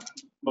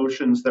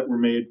motions that were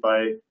made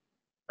by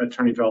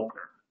Attorney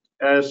Velkner.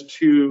 As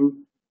to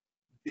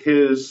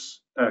his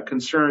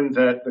concern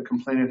that the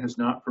complainant has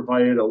not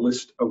provided a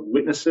list of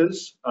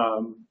witnesses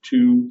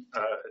to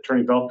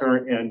Attorney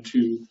Velkner and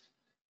to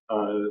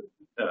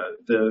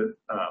the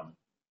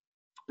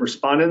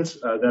respondents,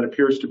 that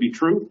appears to be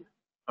true.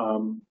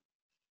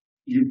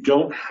 You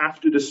don't have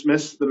to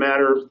dismiss the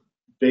matter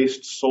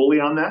based solely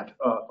on that.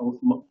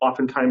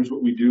 Oftentimes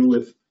what we do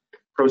with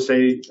pro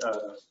se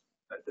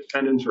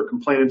defendants or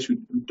complainants who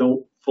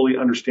don't fully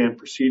understand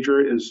procedure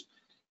is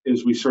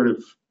we sort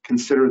of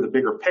consider the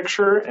bigger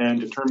picture and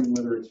determine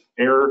whether it's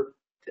fair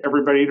to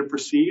everybody to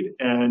proceed.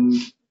 And,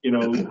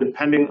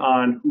 depending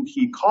on who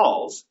he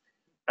calls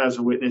as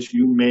a witness,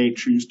 you may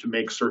choose to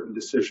make certain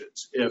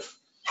decisions. If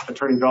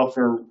Attorney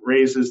Velkner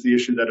raises the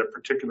issue that a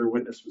particular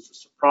witness was a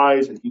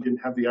surprise and he didn't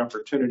have the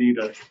opportunity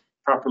to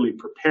properly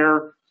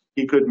prepare,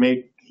 he could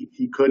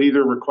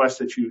either request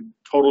that you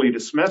totally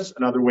dismiss.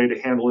 Another way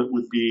to handle it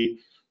would be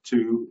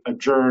to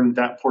adjourn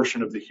that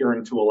portion of the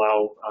hearing to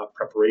allow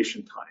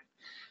preparation time.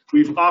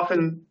 We've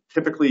often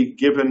typically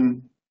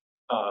given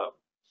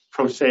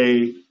pro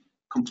se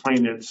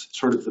complainants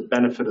sort of the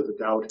benefit of the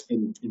doubt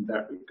in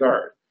that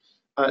regard.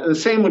 The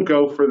same would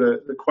go for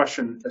the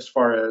question as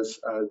far as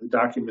the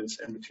documents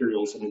and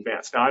materials in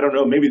advance. Now, I don't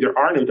know, maybe there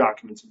are no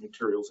documents and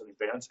materials in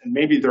advance, and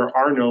maybe there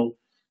are no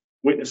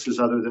witnesses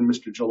other than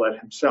Mr. Gillette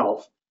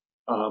himself.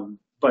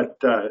 But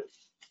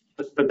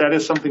that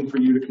is something for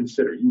you to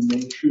consider. You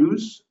may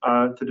choose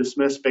to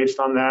dismiss based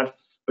on that,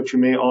 but you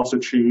may also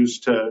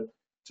choose to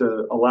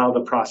allow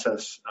the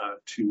process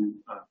to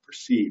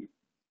proceed.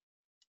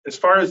 As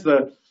far as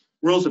the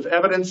rules of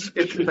evidence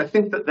issues, I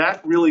think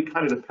that really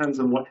kind of depends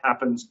on what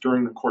happens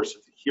during the course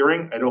of the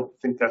hearing. I don't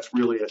think that's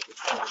really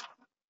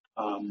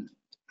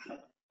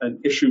an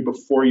issue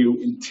before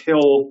you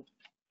until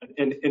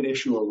an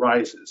issue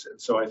arises. And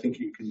so I think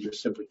you can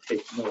just simply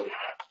take note of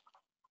that.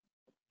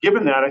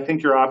 Given that, I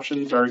think your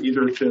options are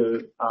either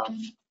to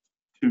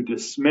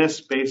dismiss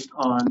based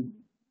on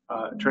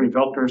Attorney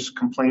Velkner's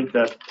complaint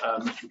that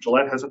Mr.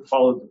 Gillette hasn't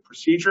followed the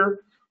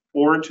procedure,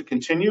 or to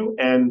continue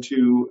and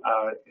to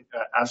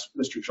ask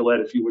Mr. Gillette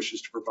if he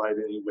wishes to provide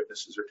any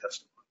witnesses or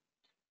testimony.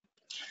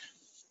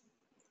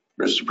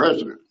 Mr.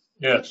 President.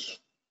 Yes.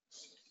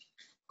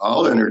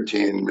 I'll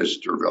entertain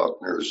Mr.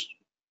 Velkner's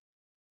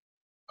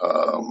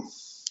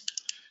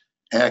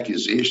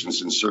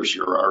accusations in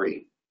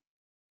certiorari.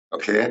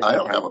 Okay, I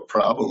don't have a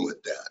problem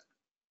with that.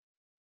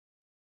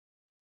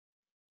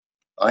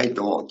 I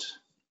don't.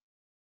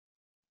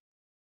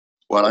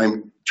 What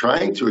I'm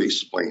trying to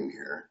explain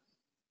here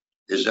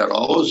is that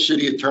although the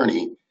city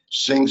attorney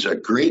sings a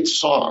great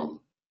song,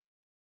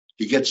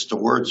 he gets the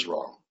words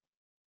wrong.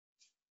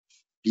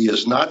 He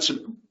is not.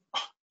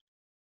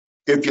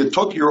 If you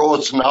took your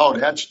oaths now,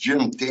 that's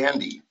Jim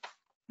Dandy.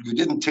 You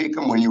didn't take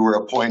them when you were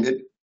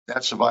appointed.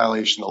 That's a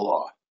violation of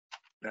law.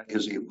 That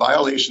is a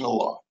violation of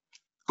law.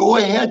 Go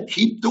ahead,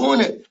 keep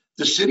doing it.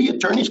 The city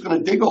attorney's going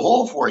to dig a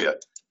hole for you.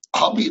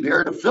 I'll be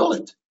there to fill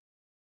it.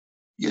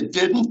 You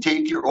didn't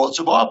take your oaths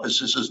of office.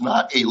 This is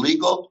not a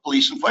legal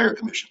police and fire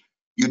commission.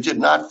 You did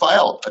not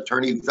file.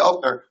 Attorney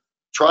Velkner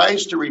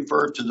tries to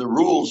refer to the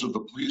rules of the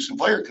Police and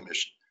Fire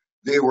Commission.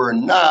 They were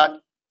not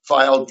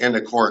filed in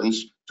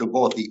accordance to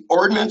both the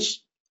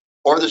ordinance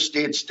or the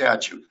state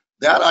statute.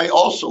 That I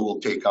also will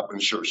take up in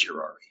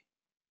certiorari.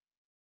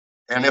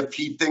 And if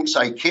he thinks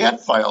I can't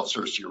file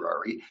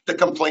certiorari, the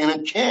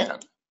complainant can.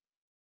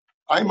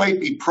 I might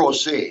be pro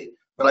se,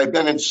 but I've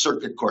been in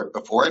circuit court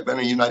before. I've been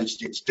in United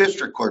States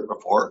District Court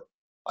before.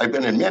 I've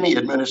been in many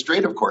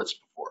administrative courts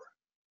before.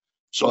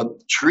 So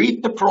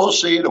treat the pro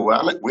se the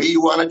way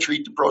you want to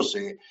treat the pro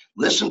se.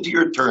 Listen to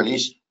your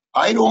attorneys.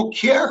 I don't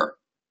care.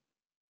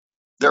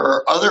 There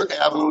are other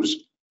avenues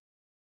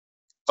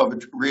of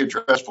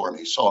readdress for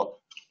me. So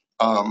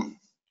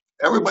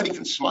everybody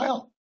can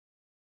smile.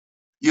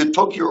 You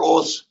took your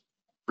oaths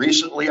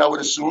recently, I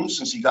would assume,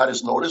 since he got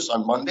his notice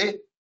on Monday.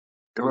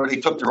 Everybody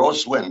took their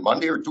oaths when?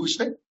 Monday or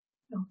Tuesday?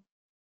 No.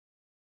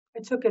 I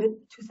took it in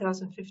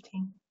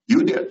 2015.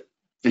 You did.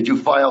 Did you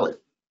file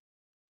it?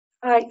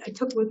 I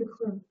took it with the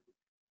clerk.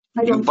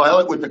 Did you file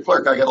it with the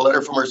clerk? I got a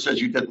letter from her that says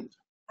you didn't.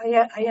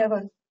 I have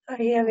a.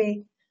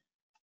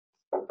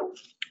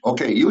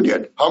 Okay, you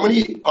did. How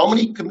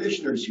many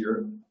commissioners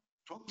here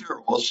took took their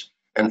oaths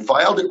and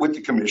filed it with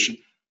the commission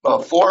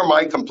before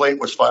my complaint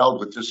was filed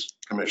with this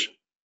commission.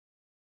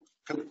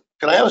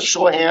 Can I have a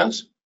show of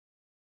hands?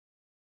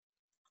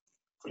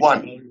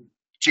 One.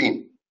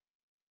 Gene.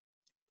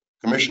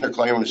 Commissioner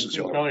Clemens is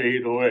the only. Tell you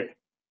either way.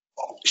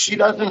 She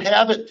doesn't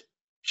have it.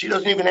 She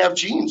doesn't even have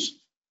Gene's.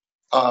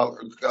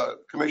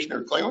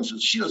 Commissioner Clemens,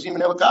 she doesn't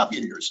even have a copy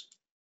of yours.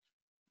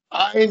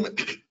 I'm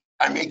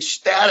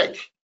ecstatic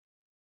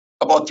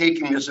about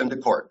taking this into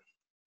court.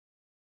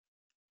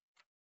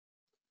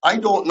 I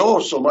don't know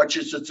so much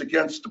as it's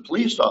against the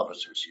police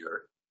officers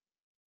here.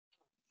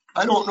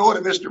 I don't know to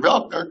Mr.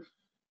 Velkner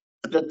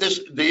that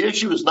the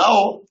issue is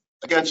now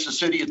against the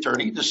city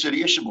attorney, the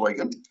city of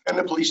Sheboygan, and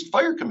the police and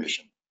fire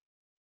commission.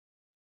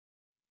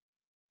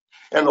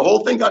 And the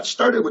whole thing got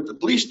started with the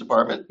police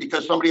department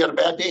because somebody had a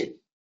bad day.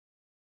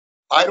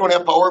 I don't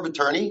have power of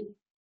attorney.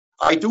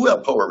 I do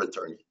have power of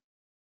attorney.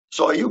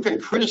 So you can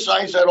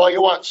criticize that all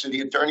you want,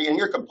 city attorney, in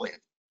your complaint.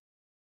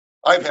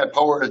 I've had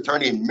power of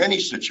attorney in many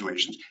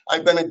situations.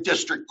 I've been in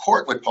district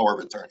court with power of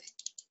attorney.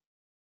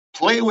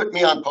 Play with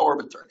me on power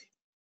of attorney.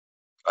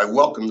 I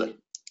welcome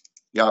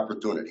the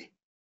opportunity.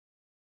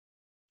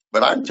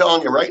 But I'm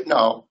telling you right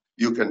now,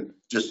 you can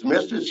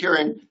dismiss this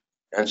hearing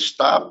and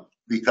stop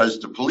because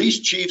the police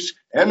chiefs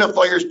and the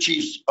fire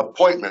chiefs'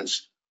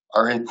 appointments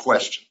are in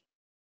question.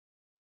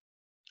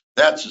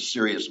 That's a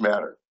serious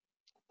matter.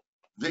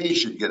 They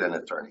should get an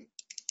attorney.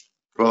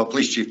 Well, the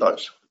police chief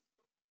does.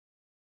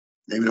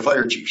 Maybe the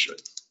fire chief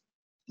should.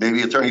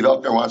 Maybe Attorney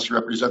Velkner wants to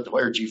represent the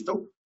fire chief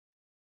too.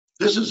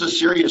 This is a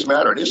serious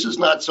matter. This is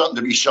not something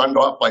to be shunned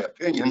off by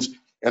opinions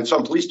and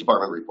some police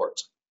department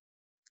reports.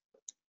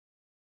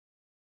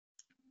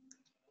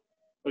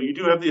 Well, you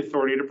do have the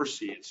authority to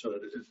proceed, so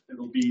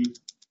it'll be,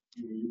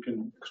 you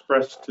can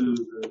express to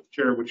the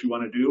chair what you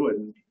want to do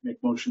and make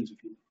motions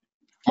if you.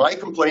 My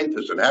complaint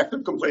is an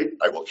active complaint.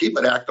 I will keep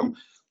it active.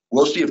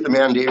 We'll see if the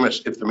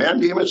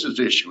mandamus is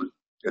issued,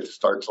 it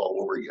starts all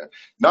over again.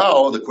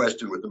 Now, the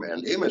question with the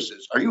mandamus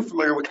is, are you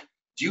familiar with,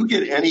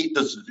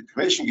 does the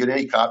commission get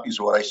any copies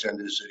of what I send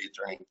to the city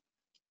attorney?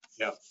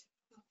 Yeah.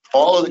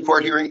 All of the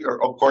court hearing or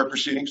court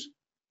proceedings?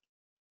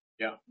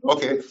 Yeah.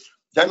 Okay,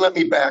 then let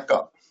me back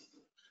up.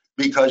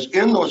 Because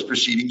in those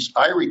proceedings,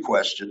 I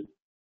requested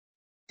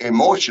a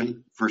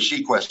motion for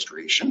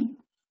sequestration,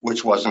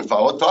 which wasn't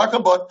followed. Talk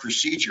about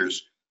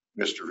procedures,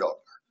 Mr.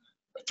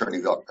 Velkner, Attorney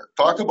Velkner.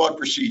 Talk about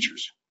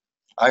procedures.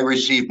 I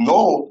received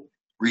no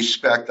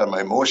respect on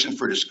my motion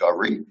for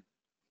discovery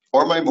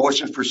or my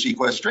motion for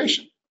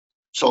sequestration.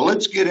 So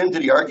let's get into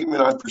the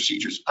argument on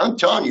procedures. I'm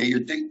telling you, you're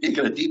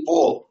digging a deep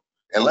hole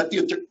and let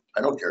the,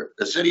 I don't care.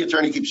 The city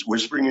attorney keeps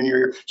whispering in your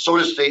ear. So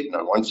does Satan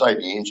on one side,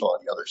 the angel on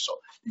the other. So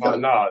you gotta,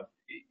 No,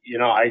 you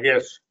know, I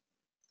guess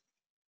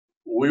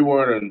we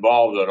weren't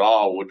involved at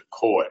all with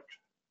court.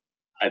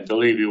 I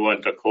believe you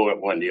went to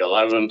court when, the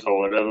 11th or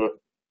whatever,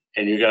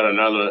 and you got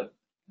another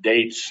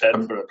date set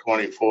for the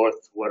 24th,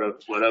 whatever.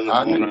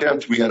 on the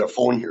 10th, we had a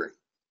phone hearing.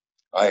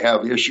 I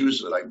have issues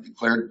that I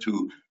declared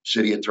to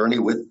city attorney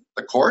with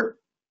the court,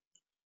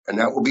 and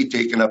that will be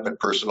taken up at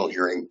personal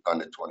hearing on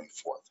the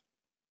 24th.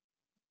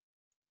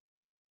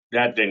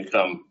 That didn't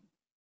come.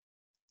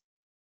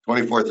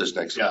 24th is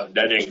next Yeah, week.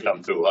 that didn't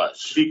come through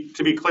us.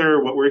 To be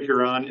clear, what we're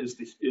here on is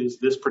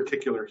this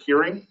particular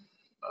hearing.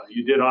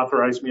 You did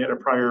authorize me at a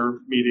prior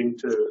meeting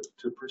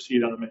to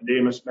proceed on a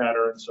mandamus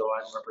matter, and so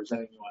I'm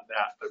representing you on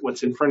that. But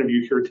what's in front of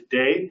you here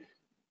today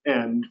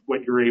and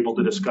what you're able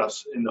to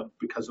discuss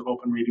because of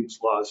open meetings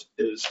laws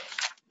is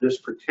this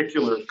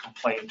particular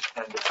complaint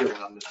and the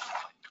hearing on this complaint.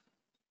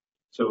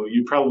 So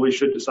you probably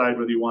should decide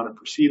whether you want to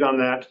proceed on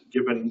that,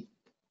 given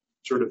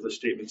sort of the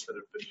statements that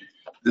have been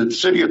made. The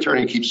city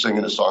attorney keeps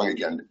singing a song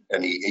again,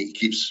 and he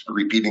keeps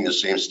repeating the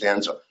same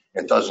stanza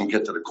and doesn't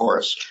get to the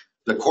chorus.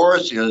 The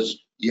chorus is,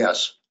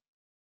 yes,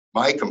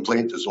 my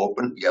complaint is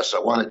open. Yes, I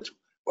want it to.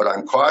 What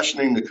I'm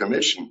cautioning the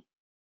commission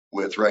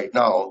with right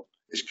now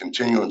is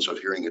continuance of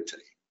hearing it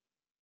today.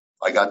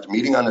 I got the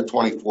meeting on the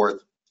 24th.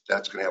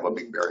 That's going to have a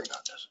big bearing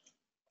on this.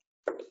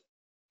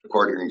 The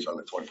court hearing's on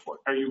the 24th.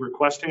 Are you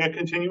requesting a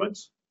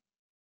continuance?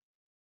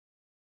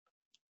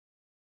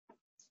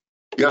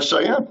 Yes,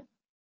 I am.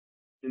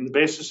 And the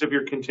basis of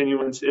your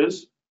continuance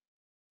is?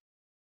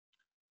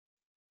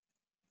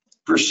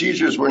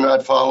 Procedures were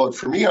not followed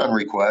for me on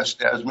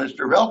request, as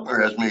Mr.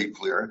 Velkner has made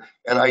clear,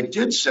 and I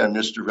did send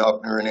Mr.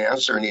 Velkner an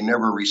answer and he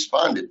never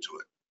responded to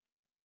it.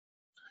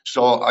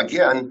 So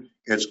again,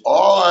 it's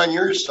all on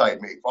your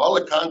side, make all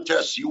the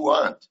contests you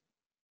want.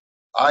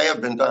 I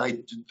have been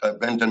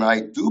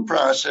denied due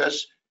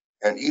process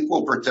and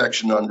equal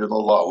protection under the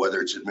law,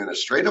 whether it's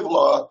administrative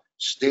law,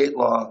 state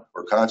law,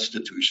 or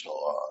constitutional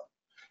law.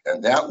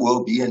 And that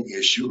will be an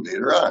issue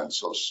later on.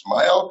 So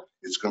smile,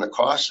 it's going to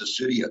cost the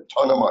city a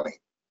ton of money.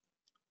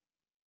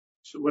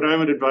 So what I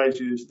would advise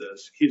you is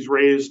this. He's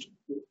raised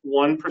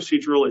one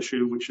procedural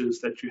issue, which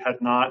is that you had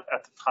not,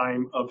 at the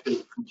time of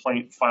his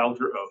complaint, filed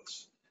your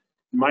oaths.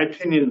 In my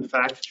opinion, the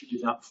fact that you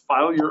did not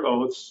file your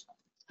oaths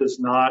does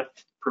not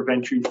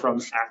prevent you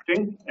from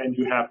acting, and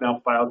you have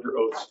now filed your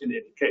oaths in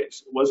any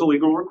case. It was a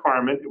legal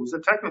requirement. It was a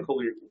technical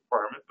legal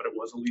requirement, but it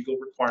was a legal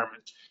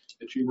requirement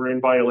that you were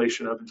in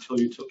violation of until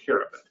you took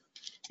care of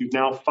it. You've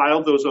now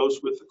filed those oaths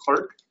with the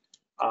clerk.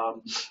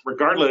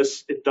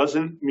 Regardless, it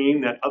doesn't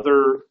mean that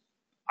other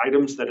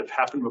items that have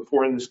happened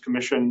before in this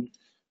commission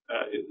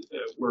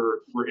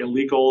were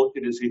illegal.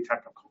 It is a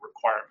technical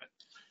requirement.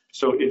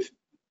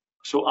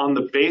 So on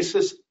the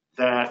basis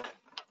that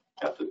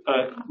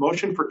a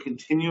motion for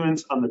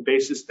continuance on the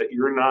basis that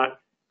you're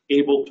not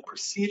able to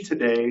proceed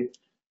today,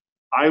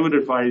 I would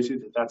advise you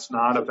that that's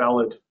not a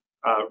valid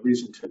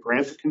reason to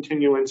grant the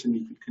continuance, and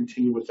you could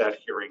continue with that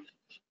hearing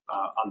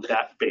on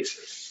that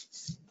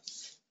basis.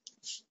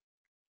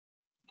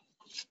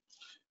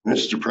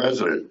 Mr.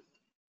 President,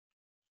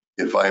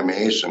 if I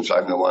may, since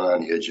I'm the one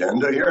on the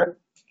agenda here,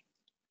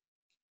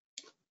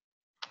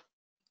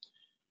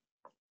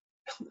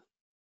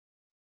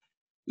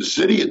 the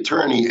city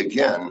attorney,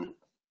 again,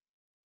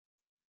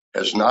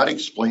 has not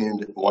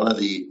explained one of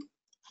the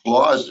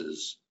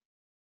clauses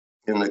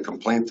in the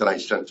complaint that I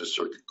sent to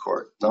circuit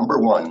court. Number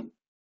one,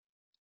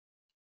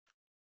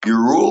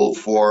 your rule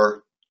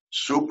for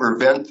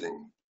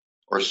superventing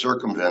or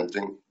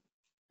circumventing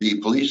the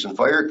Police and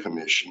Fire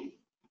Commission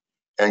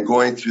and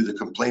going through the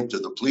complaint to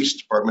the police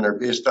department are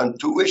based on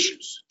two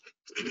issues.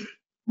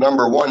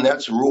 Number one,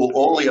 that's a rule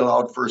only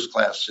allowed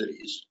first-class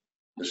cities.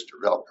 Mr.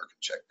 Velker can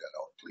check that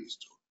out, please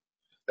do.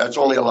 That's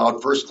only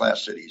allowed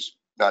first-class cities,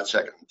 not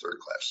second and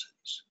third-class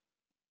cities.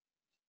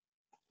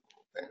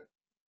 Okay.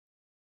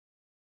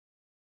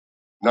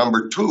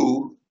 Number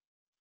two,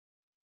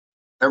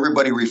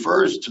 everybody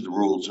refers to the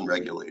rules and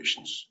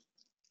regulations.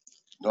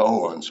 No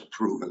one's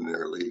proven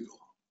they're legal.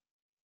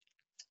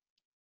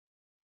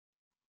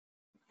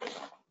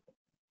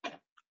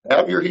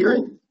 Have your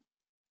hearing.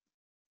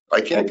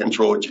 I can't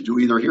control what you do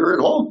either here or at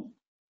home.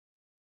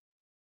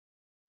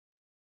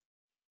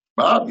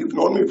 Bob, you've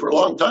known me for a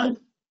long time.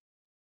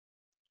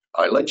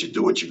 I let you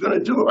do what you're going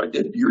to do. I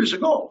did years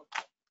ago.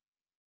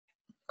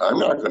 I'm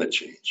not going to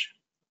change.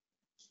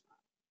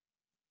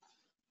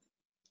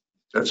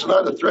 That's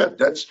not a threat.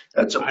 That's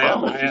a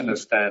promise. I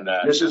understand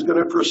that. This is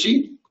going to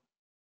proceed.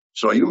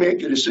 So you make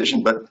your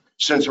decision. But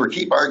since we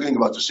keep arguing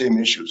about the same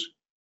issues,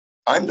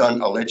 I'm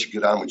done. I'll let you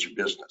get on with your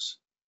business.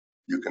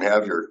 You can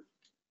have your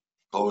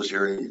closed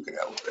hearing. You can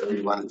have whatever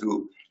you want to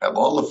do. Have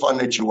all the fun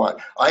that you want.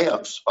 I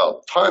have a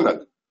ton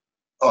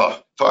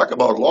of talk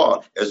about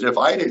law as if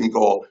I didn't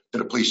go to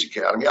the police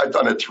academy. I've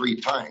done it 3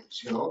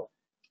 times, you know.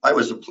 I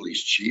was a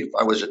police chief.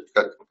 I was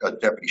a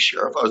deputy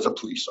sheriff. I was a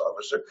police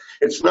officer.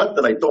 It's not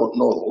that I don't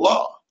know the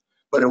law,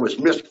 but it was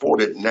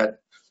misquoted, and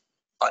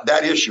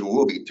that issue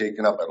will be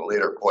taken up at a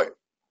later point.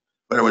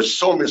 But it was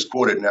so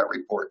misquoted in that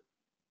report.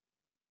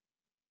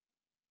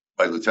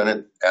 By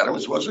Lieutenant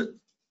Adams, was it?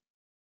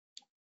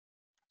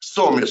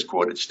 So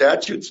misquoted.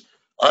 Statutes,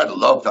 I'd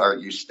love to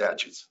argue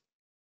statutes.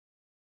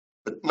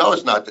 But now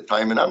is not the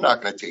time, and I'm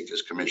not going to take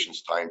this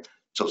commission's time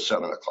till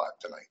 7 o'clock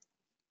tonight.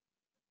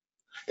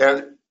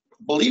 And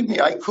believe me,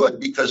 I could,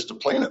 because the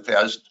plaintiff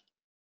has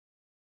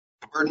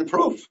the burden of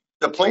proof.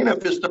 The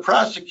plaintiff is the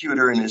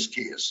prosecutor in this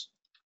case,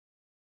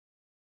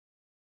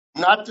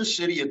 not the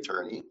city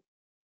attorney,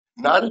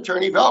 not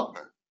Attorney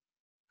Velkman.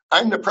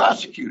 I'm the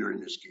prosecutor in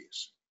this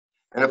case.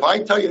 And if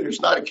I tell you there's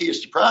not a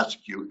case to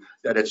prosecute,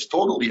 that it's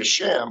totally a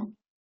sham,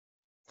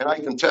 and I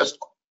can test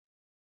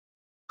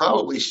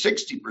probably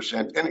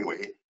 60%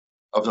 anyway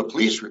of the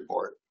police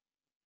report,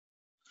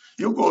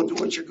 you go do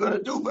what you're going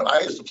to do. But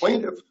I, as the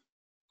plaintiff,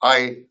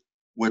 I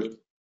would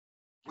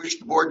wish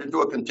the board to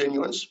do a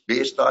continuance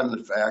based on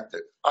the fact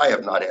that I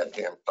have not had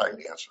time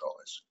to answer all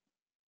this.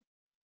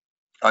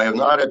 I have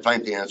not had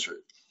time to answer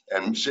it.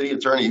 And city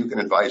attorney, you can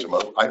advise them.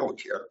 I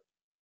don't care.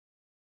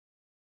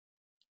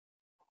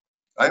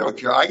 I don't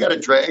care. I got to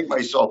drag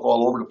myself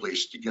all over the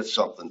place to get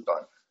something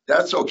done.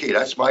 That's okay.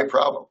 That's my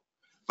problem.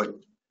 But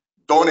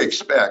don't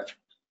expect.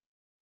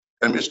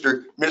 And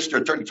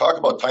Mr. Attorney, talk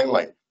about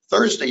timeline.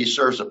 Thursday he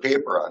serves a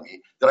paper on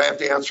me that I have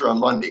to answer on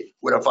Monday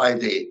with a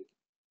 5-day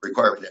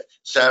requirement.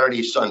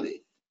 Saturday,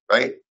 Sunday,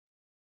 right?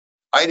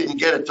 I didn't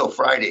get it till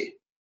Friday.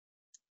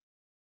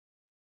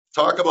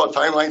 Talk about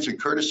timelines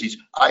and courtesies.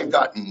 I've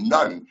gotten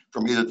none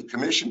from either the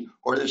commission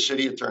or the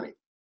city attorney.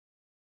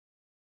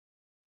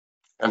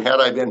 And had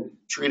I been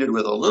treated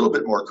with a little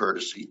bit more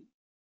courtesy,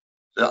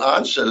 the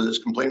onset of this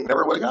complaint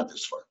never would have got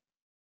this far.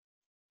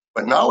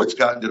 But now it's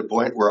gotten to the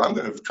point where I'm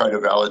going to try to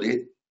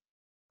validate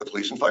the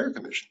Police and Fire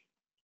Commission.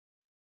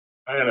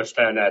 I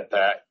understand that,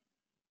 Pat.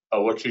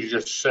 What you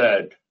just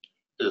said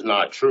is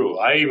not true.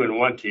 I even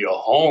went to your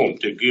home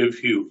to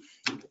give you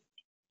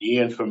the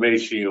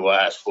information you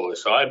asked for.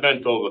 So I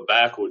bent over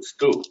backwards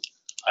too.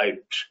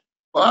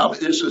 Wow,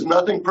 this is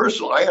nothing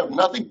personal. I have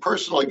nothing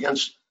personal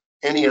against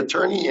any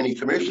attorney, any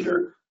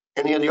commissioner,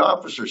 any of the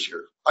officers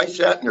here. I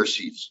sat in their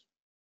seats.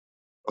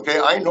 Okay,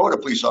 I know what a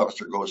police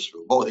officer goes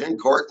through, both in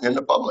court and in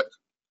the public.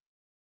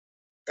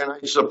 And I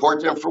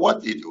support them for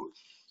what they do.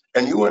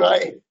 And you and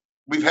I,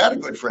 we've had a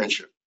good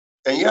friendship.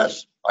 And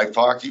yes, I've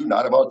talked to you,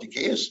 not about the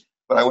case,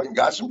 but I went and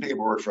got some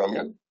paperwork from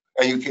you.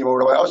 and you came over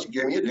to my house and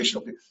gave me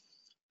additional pay.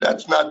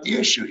 That's not the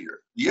issue here.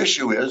 The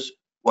issue is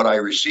what I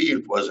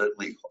received, was it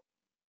legal?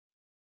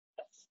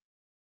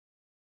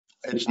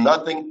 It's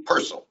nothing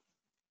personal.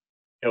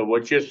 You know,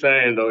 what you're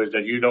saying though is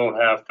that you don't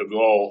have to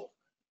go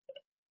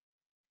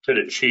to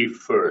the chief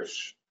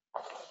first.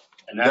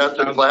 And That's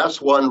the class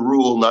 1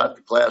 rule, not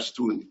the class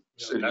 2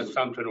 city. that's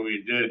something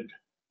we did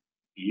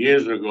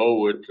years ago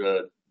with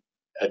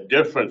a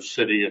different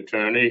city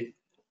attorney.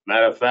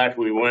 Matter of fact,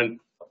 we went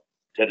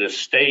to the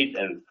state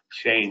and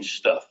changed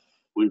stuff.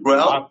 We've been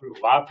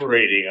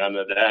operating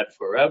under that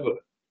forever.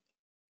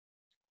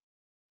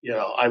 You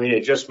know, I mean,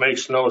 it just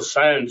makes no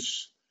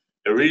sense.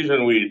 The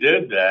reason we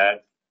did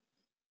that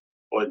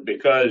was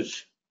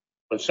because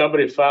when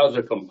somebody files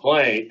a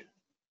complaint,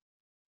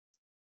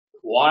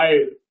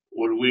 why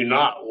would we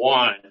not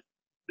want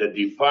the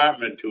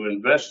department to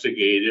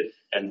investigate it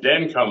and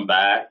then come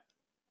back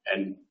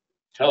and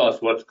tell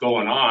us what's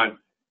going on?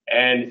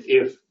 And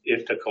if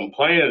the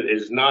complainant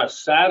is not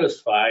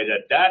satisfied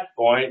at that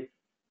point,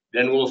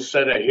 then we'll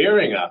set a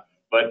hearing up.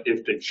 But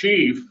if the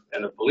chief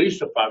and the police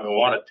department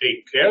want to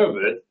take care of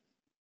it,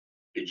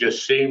 it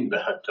just seemed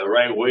the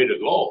right way to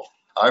go.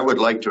 I would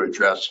like to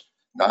address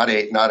not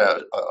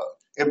a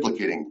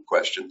implicating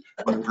question,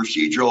 but a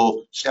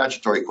procedural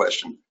statutory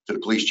question to the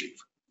police chief.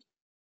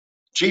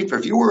 Chief,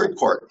 if you were in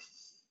court.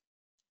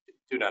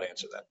 Do not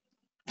answer that.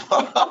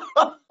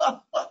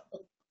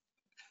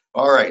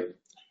 All right.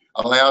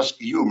 I'll ask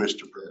you,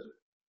 Mr. President.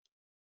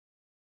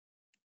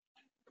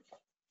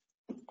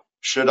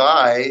 Should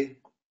I,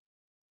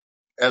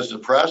 as the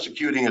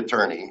prosecuting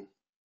attorney,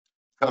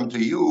 come to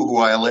you, who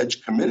I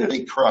allege committed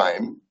a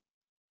crime,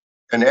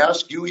 and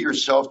ask you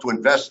yourself to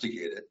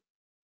investigate it?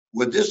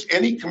 Would this,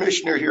 any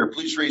commissioner here,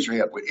 please raise your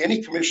hand, would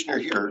any commissioner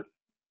here?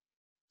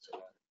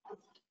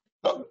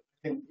 No.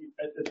 And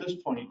at this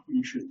point,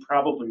 you should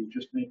probably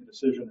just make a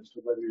decision as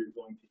to whether you're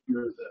going to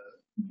hear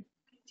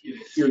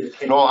the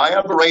case. No, I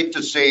have the right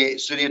to say,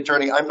 city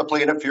attorney, I'm the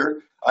plaintiff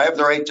here. I have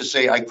the right to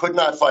say I could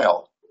not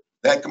file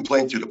that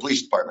complaint to the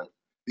police department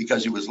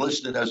because he was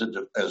listed as a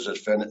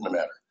defendant in the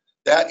matter.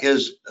 That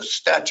is a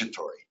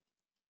statutory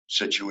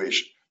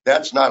situation.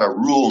 That's not a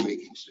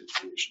rule-making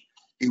situation.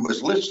 He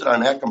was listed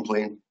on that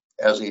complaint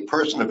as a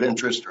person of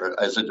interest or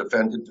as a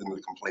defendant in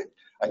the complaint.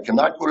 I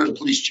cannot go to the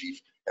police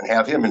chief and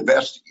have him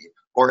investigate,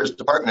 or his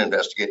department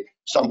investigate,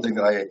 something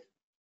that I,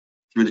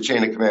 through the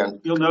chain of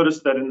command. You'll notice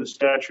that in the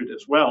statute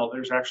as well,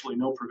 there's actually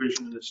no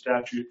provision in the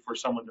statute for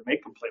someone to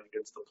make complaint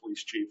against the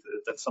police chief.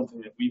 That's something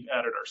that we've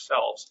added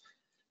ourselves.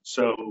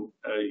 So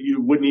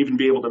you wouldn't even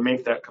be able to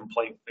make that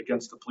complaint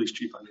against the police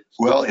chief.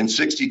 Well, in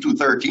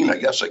 6213, I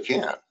guess I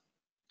can.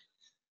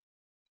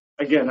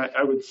 Again,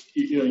 I would,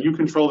 you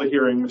control the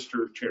hearing,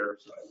 Mr. Chair.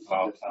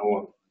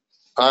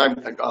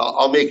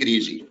 I'll make it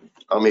easy.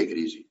 I'll make it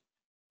easy.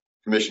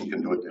 Commission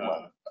can do it.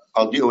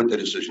 I'll deal with the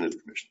decision of the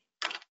commission.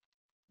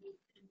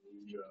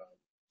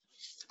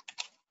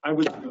 I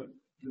would,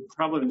 the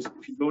problem is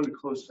if you go into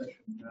closed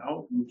session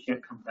now, you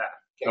can't come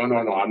back. No,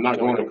 I'm not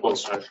going to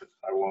closed session.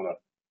 I want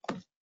to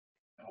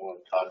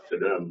talk to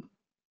them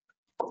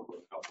for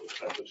a couple of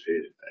seconds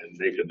here and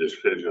make a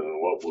decision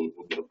on what we're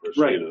going to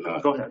proceed or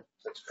not. Go ahead.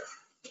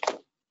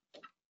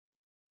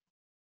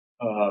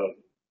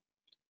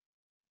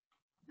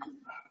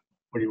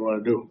 What do you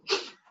want to do?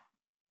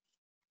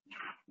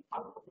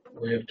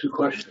 We have two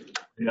questions.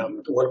 Yeah.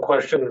 One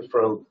question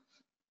from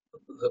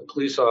the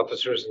police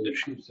officers and the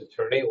chief's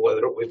attorney,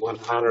 whether we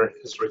want to honor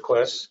his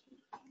requests.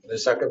 The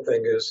second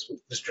thing is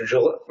Mr.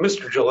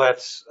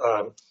 Gillette's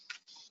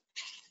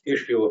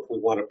issue, if we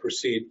want to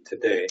proceed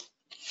today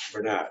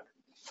or not.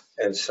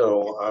 And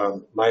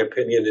so my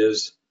opinion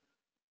is,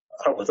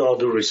 with all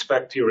due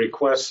respect to your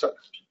requests,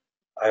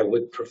 I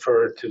would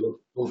prefer to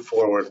move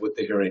forward with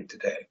the hearing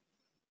today.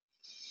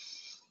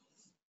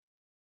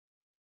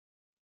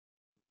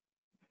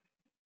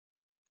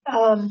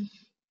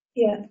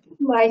 Yeah,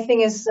 my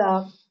thing is,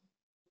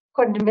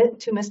 according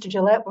to Mr.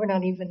 Gillette, we're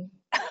not even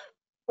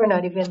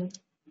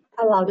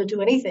allowed to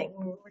do anything.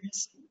 We're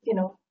just,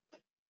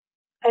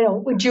 I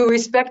don't. Would you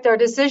respect our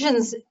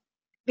decisions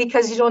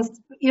because you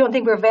don't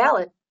think we're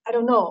valid? I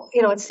don't know.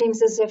 It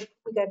seems as if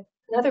we got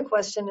another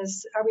question: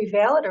 is are we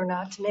valid or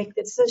not to make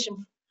the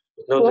decision?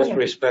 With no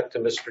disrespect to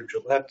Mr.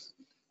 Gillette,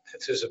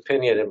 it's his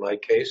opinion in my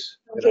case,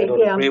 okay, and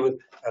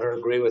I don't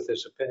agree with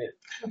his opinion.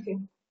 Okay.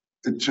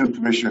 To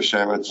Commissioner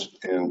Sametz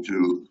and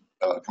to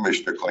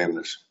Commissioner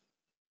Claimness,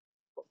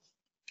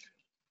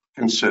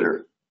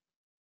 consider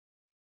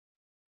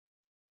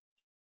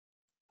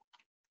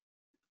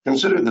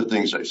the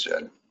things I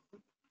said,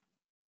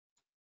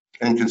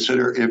 and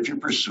consider if you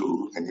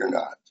pursue and you're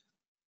not.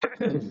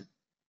 Do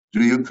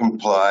you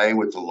comply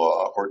with the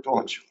law or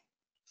don't you?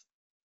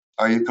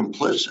 Are you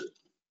complicit?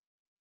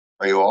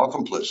 Are you all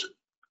complicit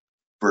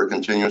for a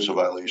continuance of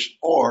violation,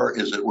 or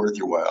is it worth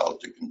your while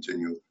to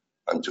continue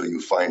until you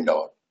find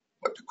out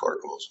what the court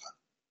rules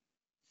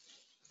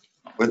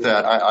on? With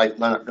that, I'm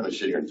not going to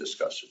sit here and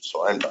discuss it,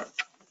 so I'm done.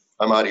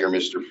 I'm out of here,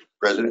 Mr.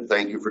 President.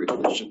 Thank you for the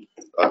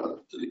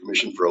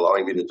commission, for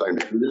allowing me the time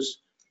to do this,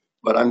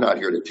 but I'm not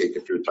here to take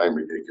it your time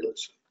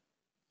ridiculously.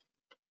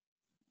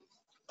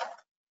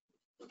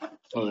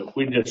 Well, if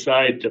we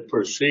decide to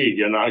proceed,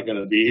 you're not going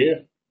to be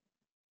here.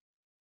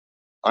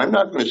 I'm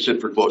not going to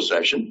sit for closed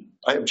session.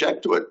 I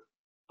object to it.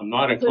 We're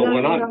not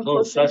in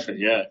closed session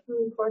yet.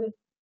 We're recorded.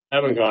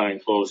 Haven't gone in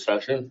closed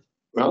session.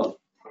 Well,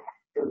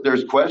 if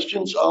there's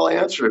questions, I'll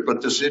answer it,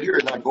 but to sit here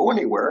and not go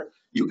anywhere,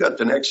 you got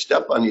the next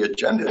step on the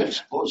agenda, it's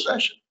closed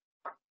session.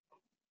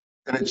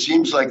 And it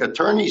seems like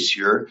attorneys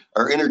here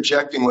are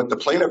interjecting what the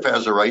plaintiff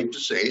has a right to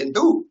say and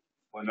do.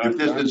 We're not If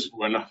this done, is-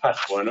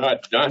 we're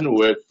not done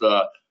with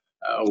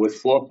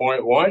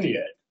 4.1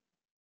 yet.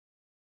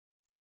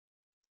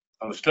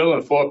 I'm still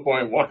in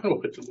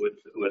 4.1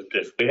 with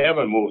this. We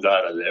haven't moved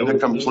out of there. The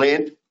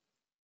complaint,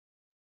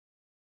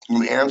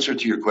 in answer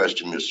to your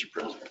question, Mr.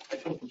 President, I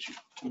think what you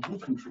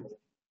control.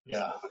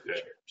 Yeah,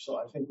 okay.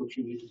 So I think what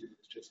you need to do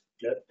is just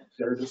get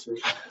their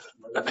decision as to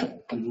whether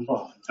and move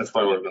on, That's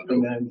what we're going to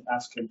and do. then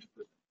ask him to.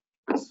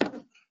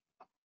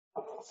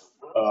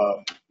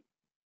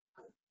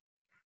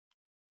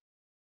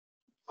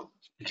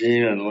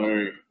 Gene and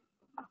Larry,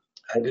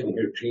 I didn't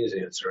hear Gene's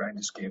answer. I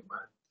just gave mine.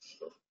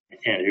 I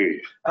can't hear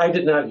you. I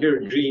did not hear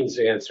Gene's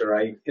answer.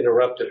 I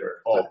interrupted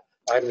her. Oh.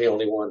 I'm the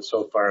only one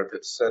so far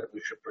that said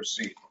we should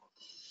proceed.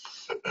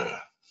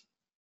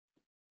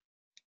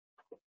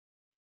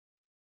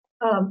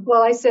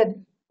 Well, I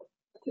said,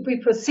 if we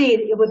proceed,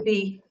 it would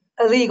be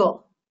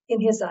illegal in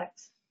his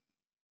eyes.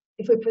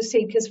 If we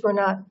proceed, because we're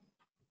not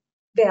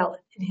valid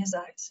in his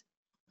eyes.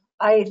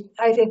 I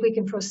think we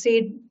can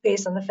proceed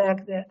based on the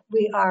fact that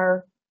we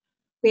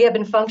have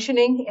been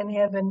functioning and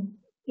have been,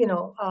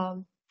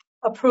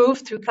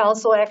 approved through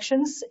council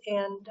actions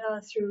and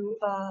through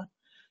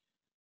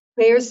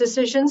mayor's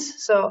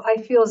decisions. So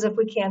I feel as if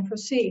we can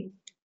proceed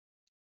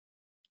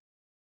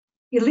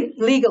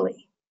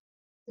legally.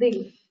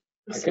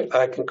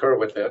 I concur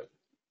with that.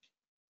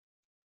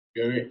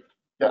 Gary?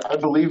 Yeah, I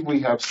believe we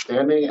have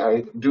standing.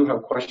 I do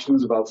have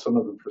questions about some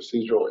of the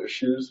procedural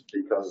issues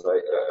because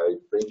I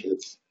think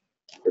it's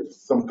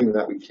something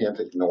that we can't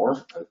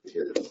ignore.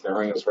 It's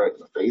staring us right in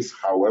the face.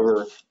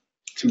 However,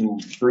 to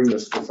bring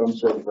this to some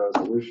sort of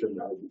resolution,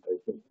 I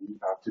think we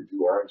have to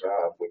do our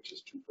job, which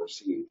is to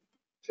proceed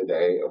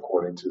today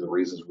according to the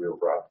reasons we were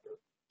brought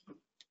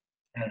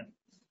here.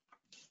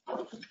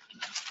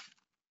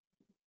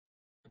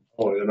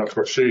 Oh, you're going to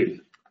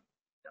proceed.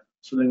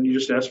 So then you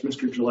just ask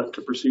Mr. Gillette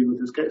to proceed with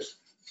his case.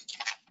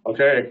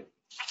 Okay.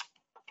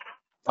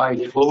 I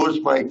close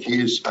my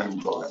case, I'm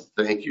gone.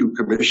 Thank you,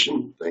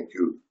 Commission. Thank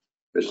you,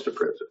 Mr.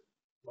 President.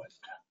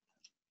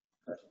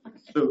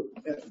 So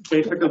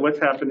basically what's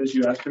happened is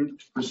you asked him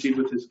to proceed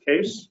with his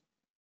case.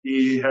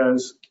 He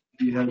has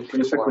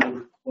basically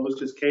closed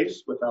his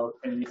case without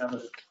any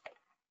evidence.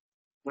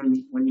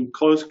 When you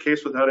close a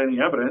case without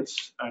any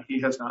evidence,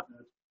 he has not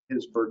met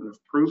his burden of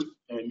proof,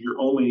 and your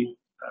only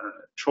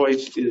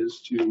choice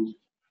is to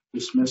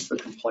dismiss the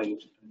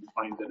complaint and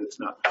find that it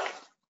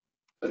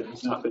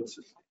has not been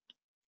sustained.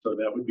 So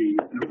that would be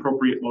an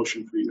appropriate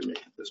motion for you to make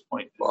at this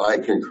point. Well, I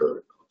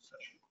concur.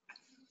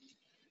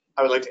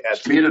 I would like to add.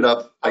 Speed it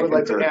up. I would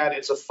like to concur. add,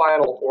 it's a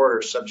final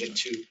order subject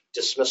to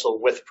dismissal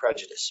with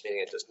prejudice,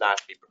 meaning it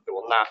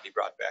will not be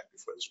brought back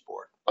before this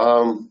board.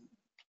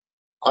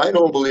 I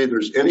don't believe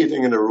there's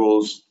anything in the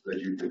rules that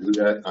you can do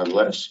that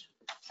unless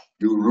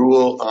you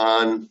rule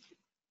on,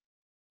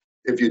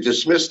 if you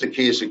dismiss the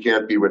case, it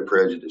can't be with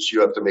prejudice.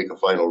 You have to make a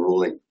final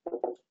ruling,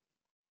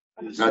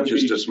 not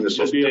just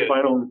dismissal. This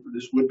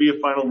would be a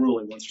final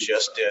ruling once you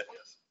Just did.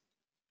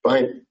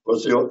 Fine,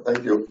 let's do it.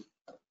 Thank you.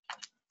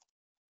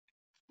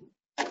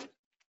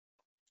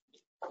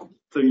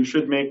 So you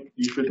should make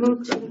that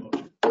motion.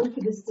 Move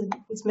to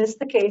dismiss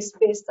the case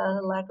based on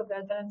a lack of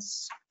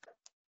evidence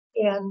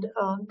and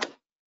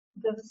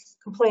the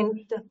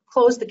complaint, to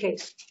close the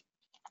case.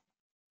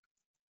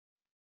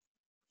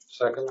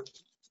 Second.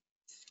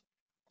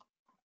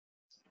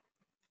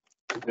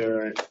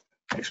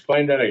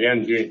 Explain that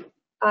again, Gene.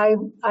 I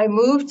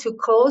moved to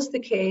close the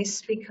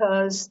case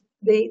because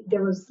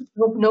there was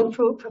no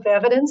proof of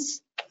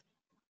evidence,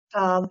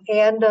 and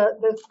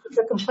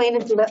the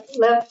complainant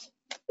left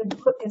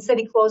and said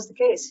he closed the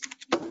case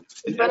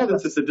in front of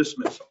us. It's a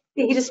dismissal.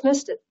 He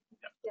dismissed it.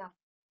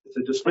 It's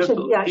a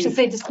dismissal. I should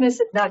say dismiss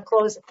it, not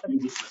close it,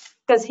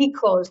 because he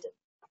closed it.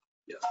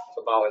 It's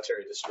a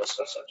voluntary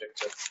dismissal subject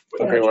to.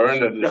 Okay, we're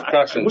in the I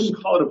discussions.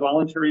 wouldn't call it a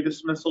voluntary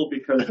dismissal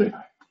because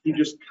he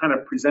just kind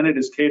of presented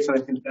his case, and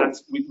I think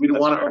we don't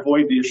want to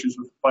avoid the issues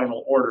with the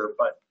final order,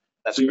 but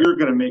so you're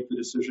going to make the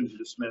decision to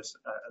dismiss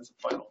as a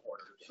final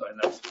order. So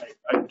and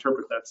I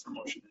interpret that's the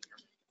motion.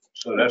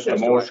 So that's the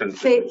motion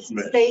to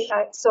dismiss.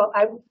 So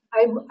I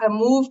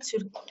moved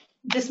to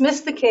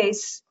dismiss the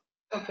case,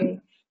 okay,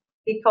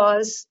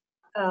 because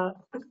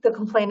the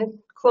complainant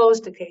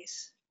closed the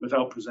case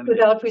Without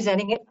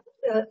presenting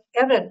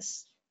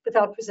evidence,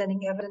 without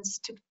presenting evidence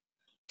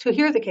to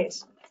hear the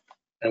case.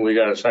 And we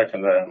got a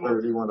second there.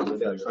 Or do you want to move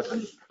that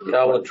second? Yeah,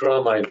 I'll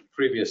withdraw my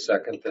previous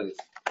second and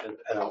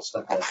I'll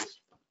second this.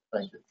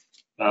 Thank you.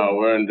 Now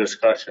we're in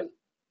discussion.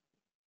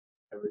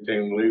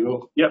 Everything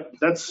legal? Yep,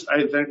 that's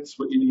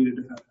what you needed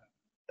to have.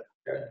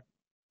 Okay.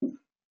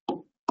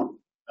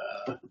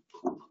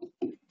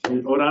 We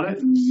vote on it,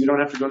 and you don't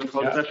have to go into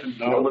closed Yeah, session to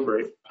no.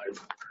 deliberate.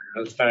 I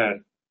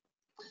understand.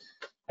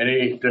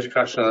 Any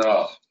discussion at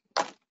all?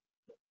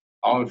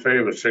 All in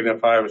favor,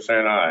 signify by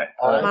saying aye.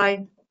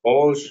 Aye.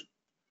 Opposed?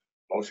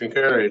 Motion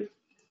carried.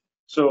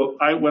 So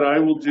what I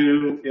will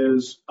do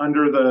is,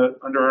 under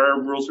our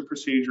rules of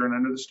procedure and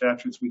under the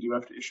statutes, we do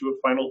have to issue a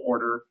final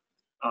order.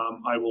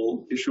 I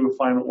will issue a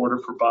final order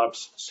for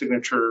Bob's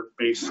signature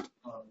based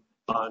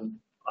on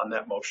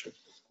that motion.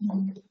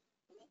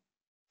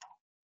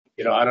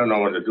 You know, I don't know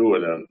what to do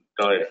with them.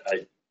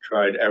 I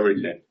tried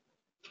everything.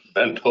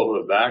 Bent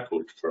over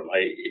backwards for my,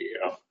 you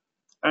know.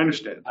 I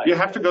understand. You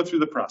have to go through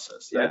the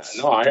process. Yeah,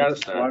 no, I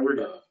understand. Why we're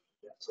here.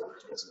 So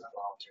it's not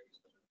voluntary, it's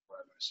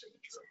required by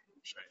signature.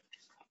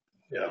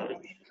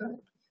 Yeah.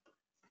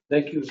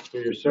 Thank you for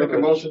your Make a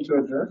service. motion to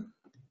adjourn?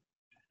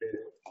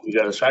 You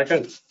got a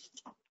second?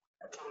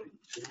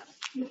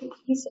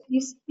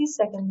 You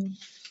seconded.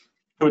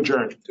 To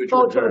adjourn.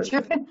 Oh, to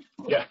adjourn.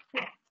 Yeah.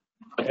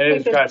 Any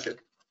discussion?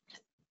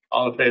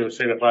 All in favor,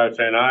 signify by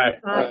saying aye.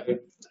 Aye.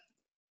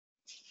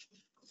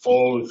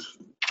 Opposed?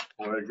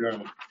 We're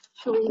adjourned.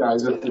 Should we-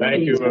 Guys, if-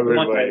 Thank you,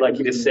 everybody. I'd like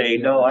you to say,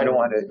 no, I don't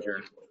want to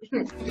adjourn.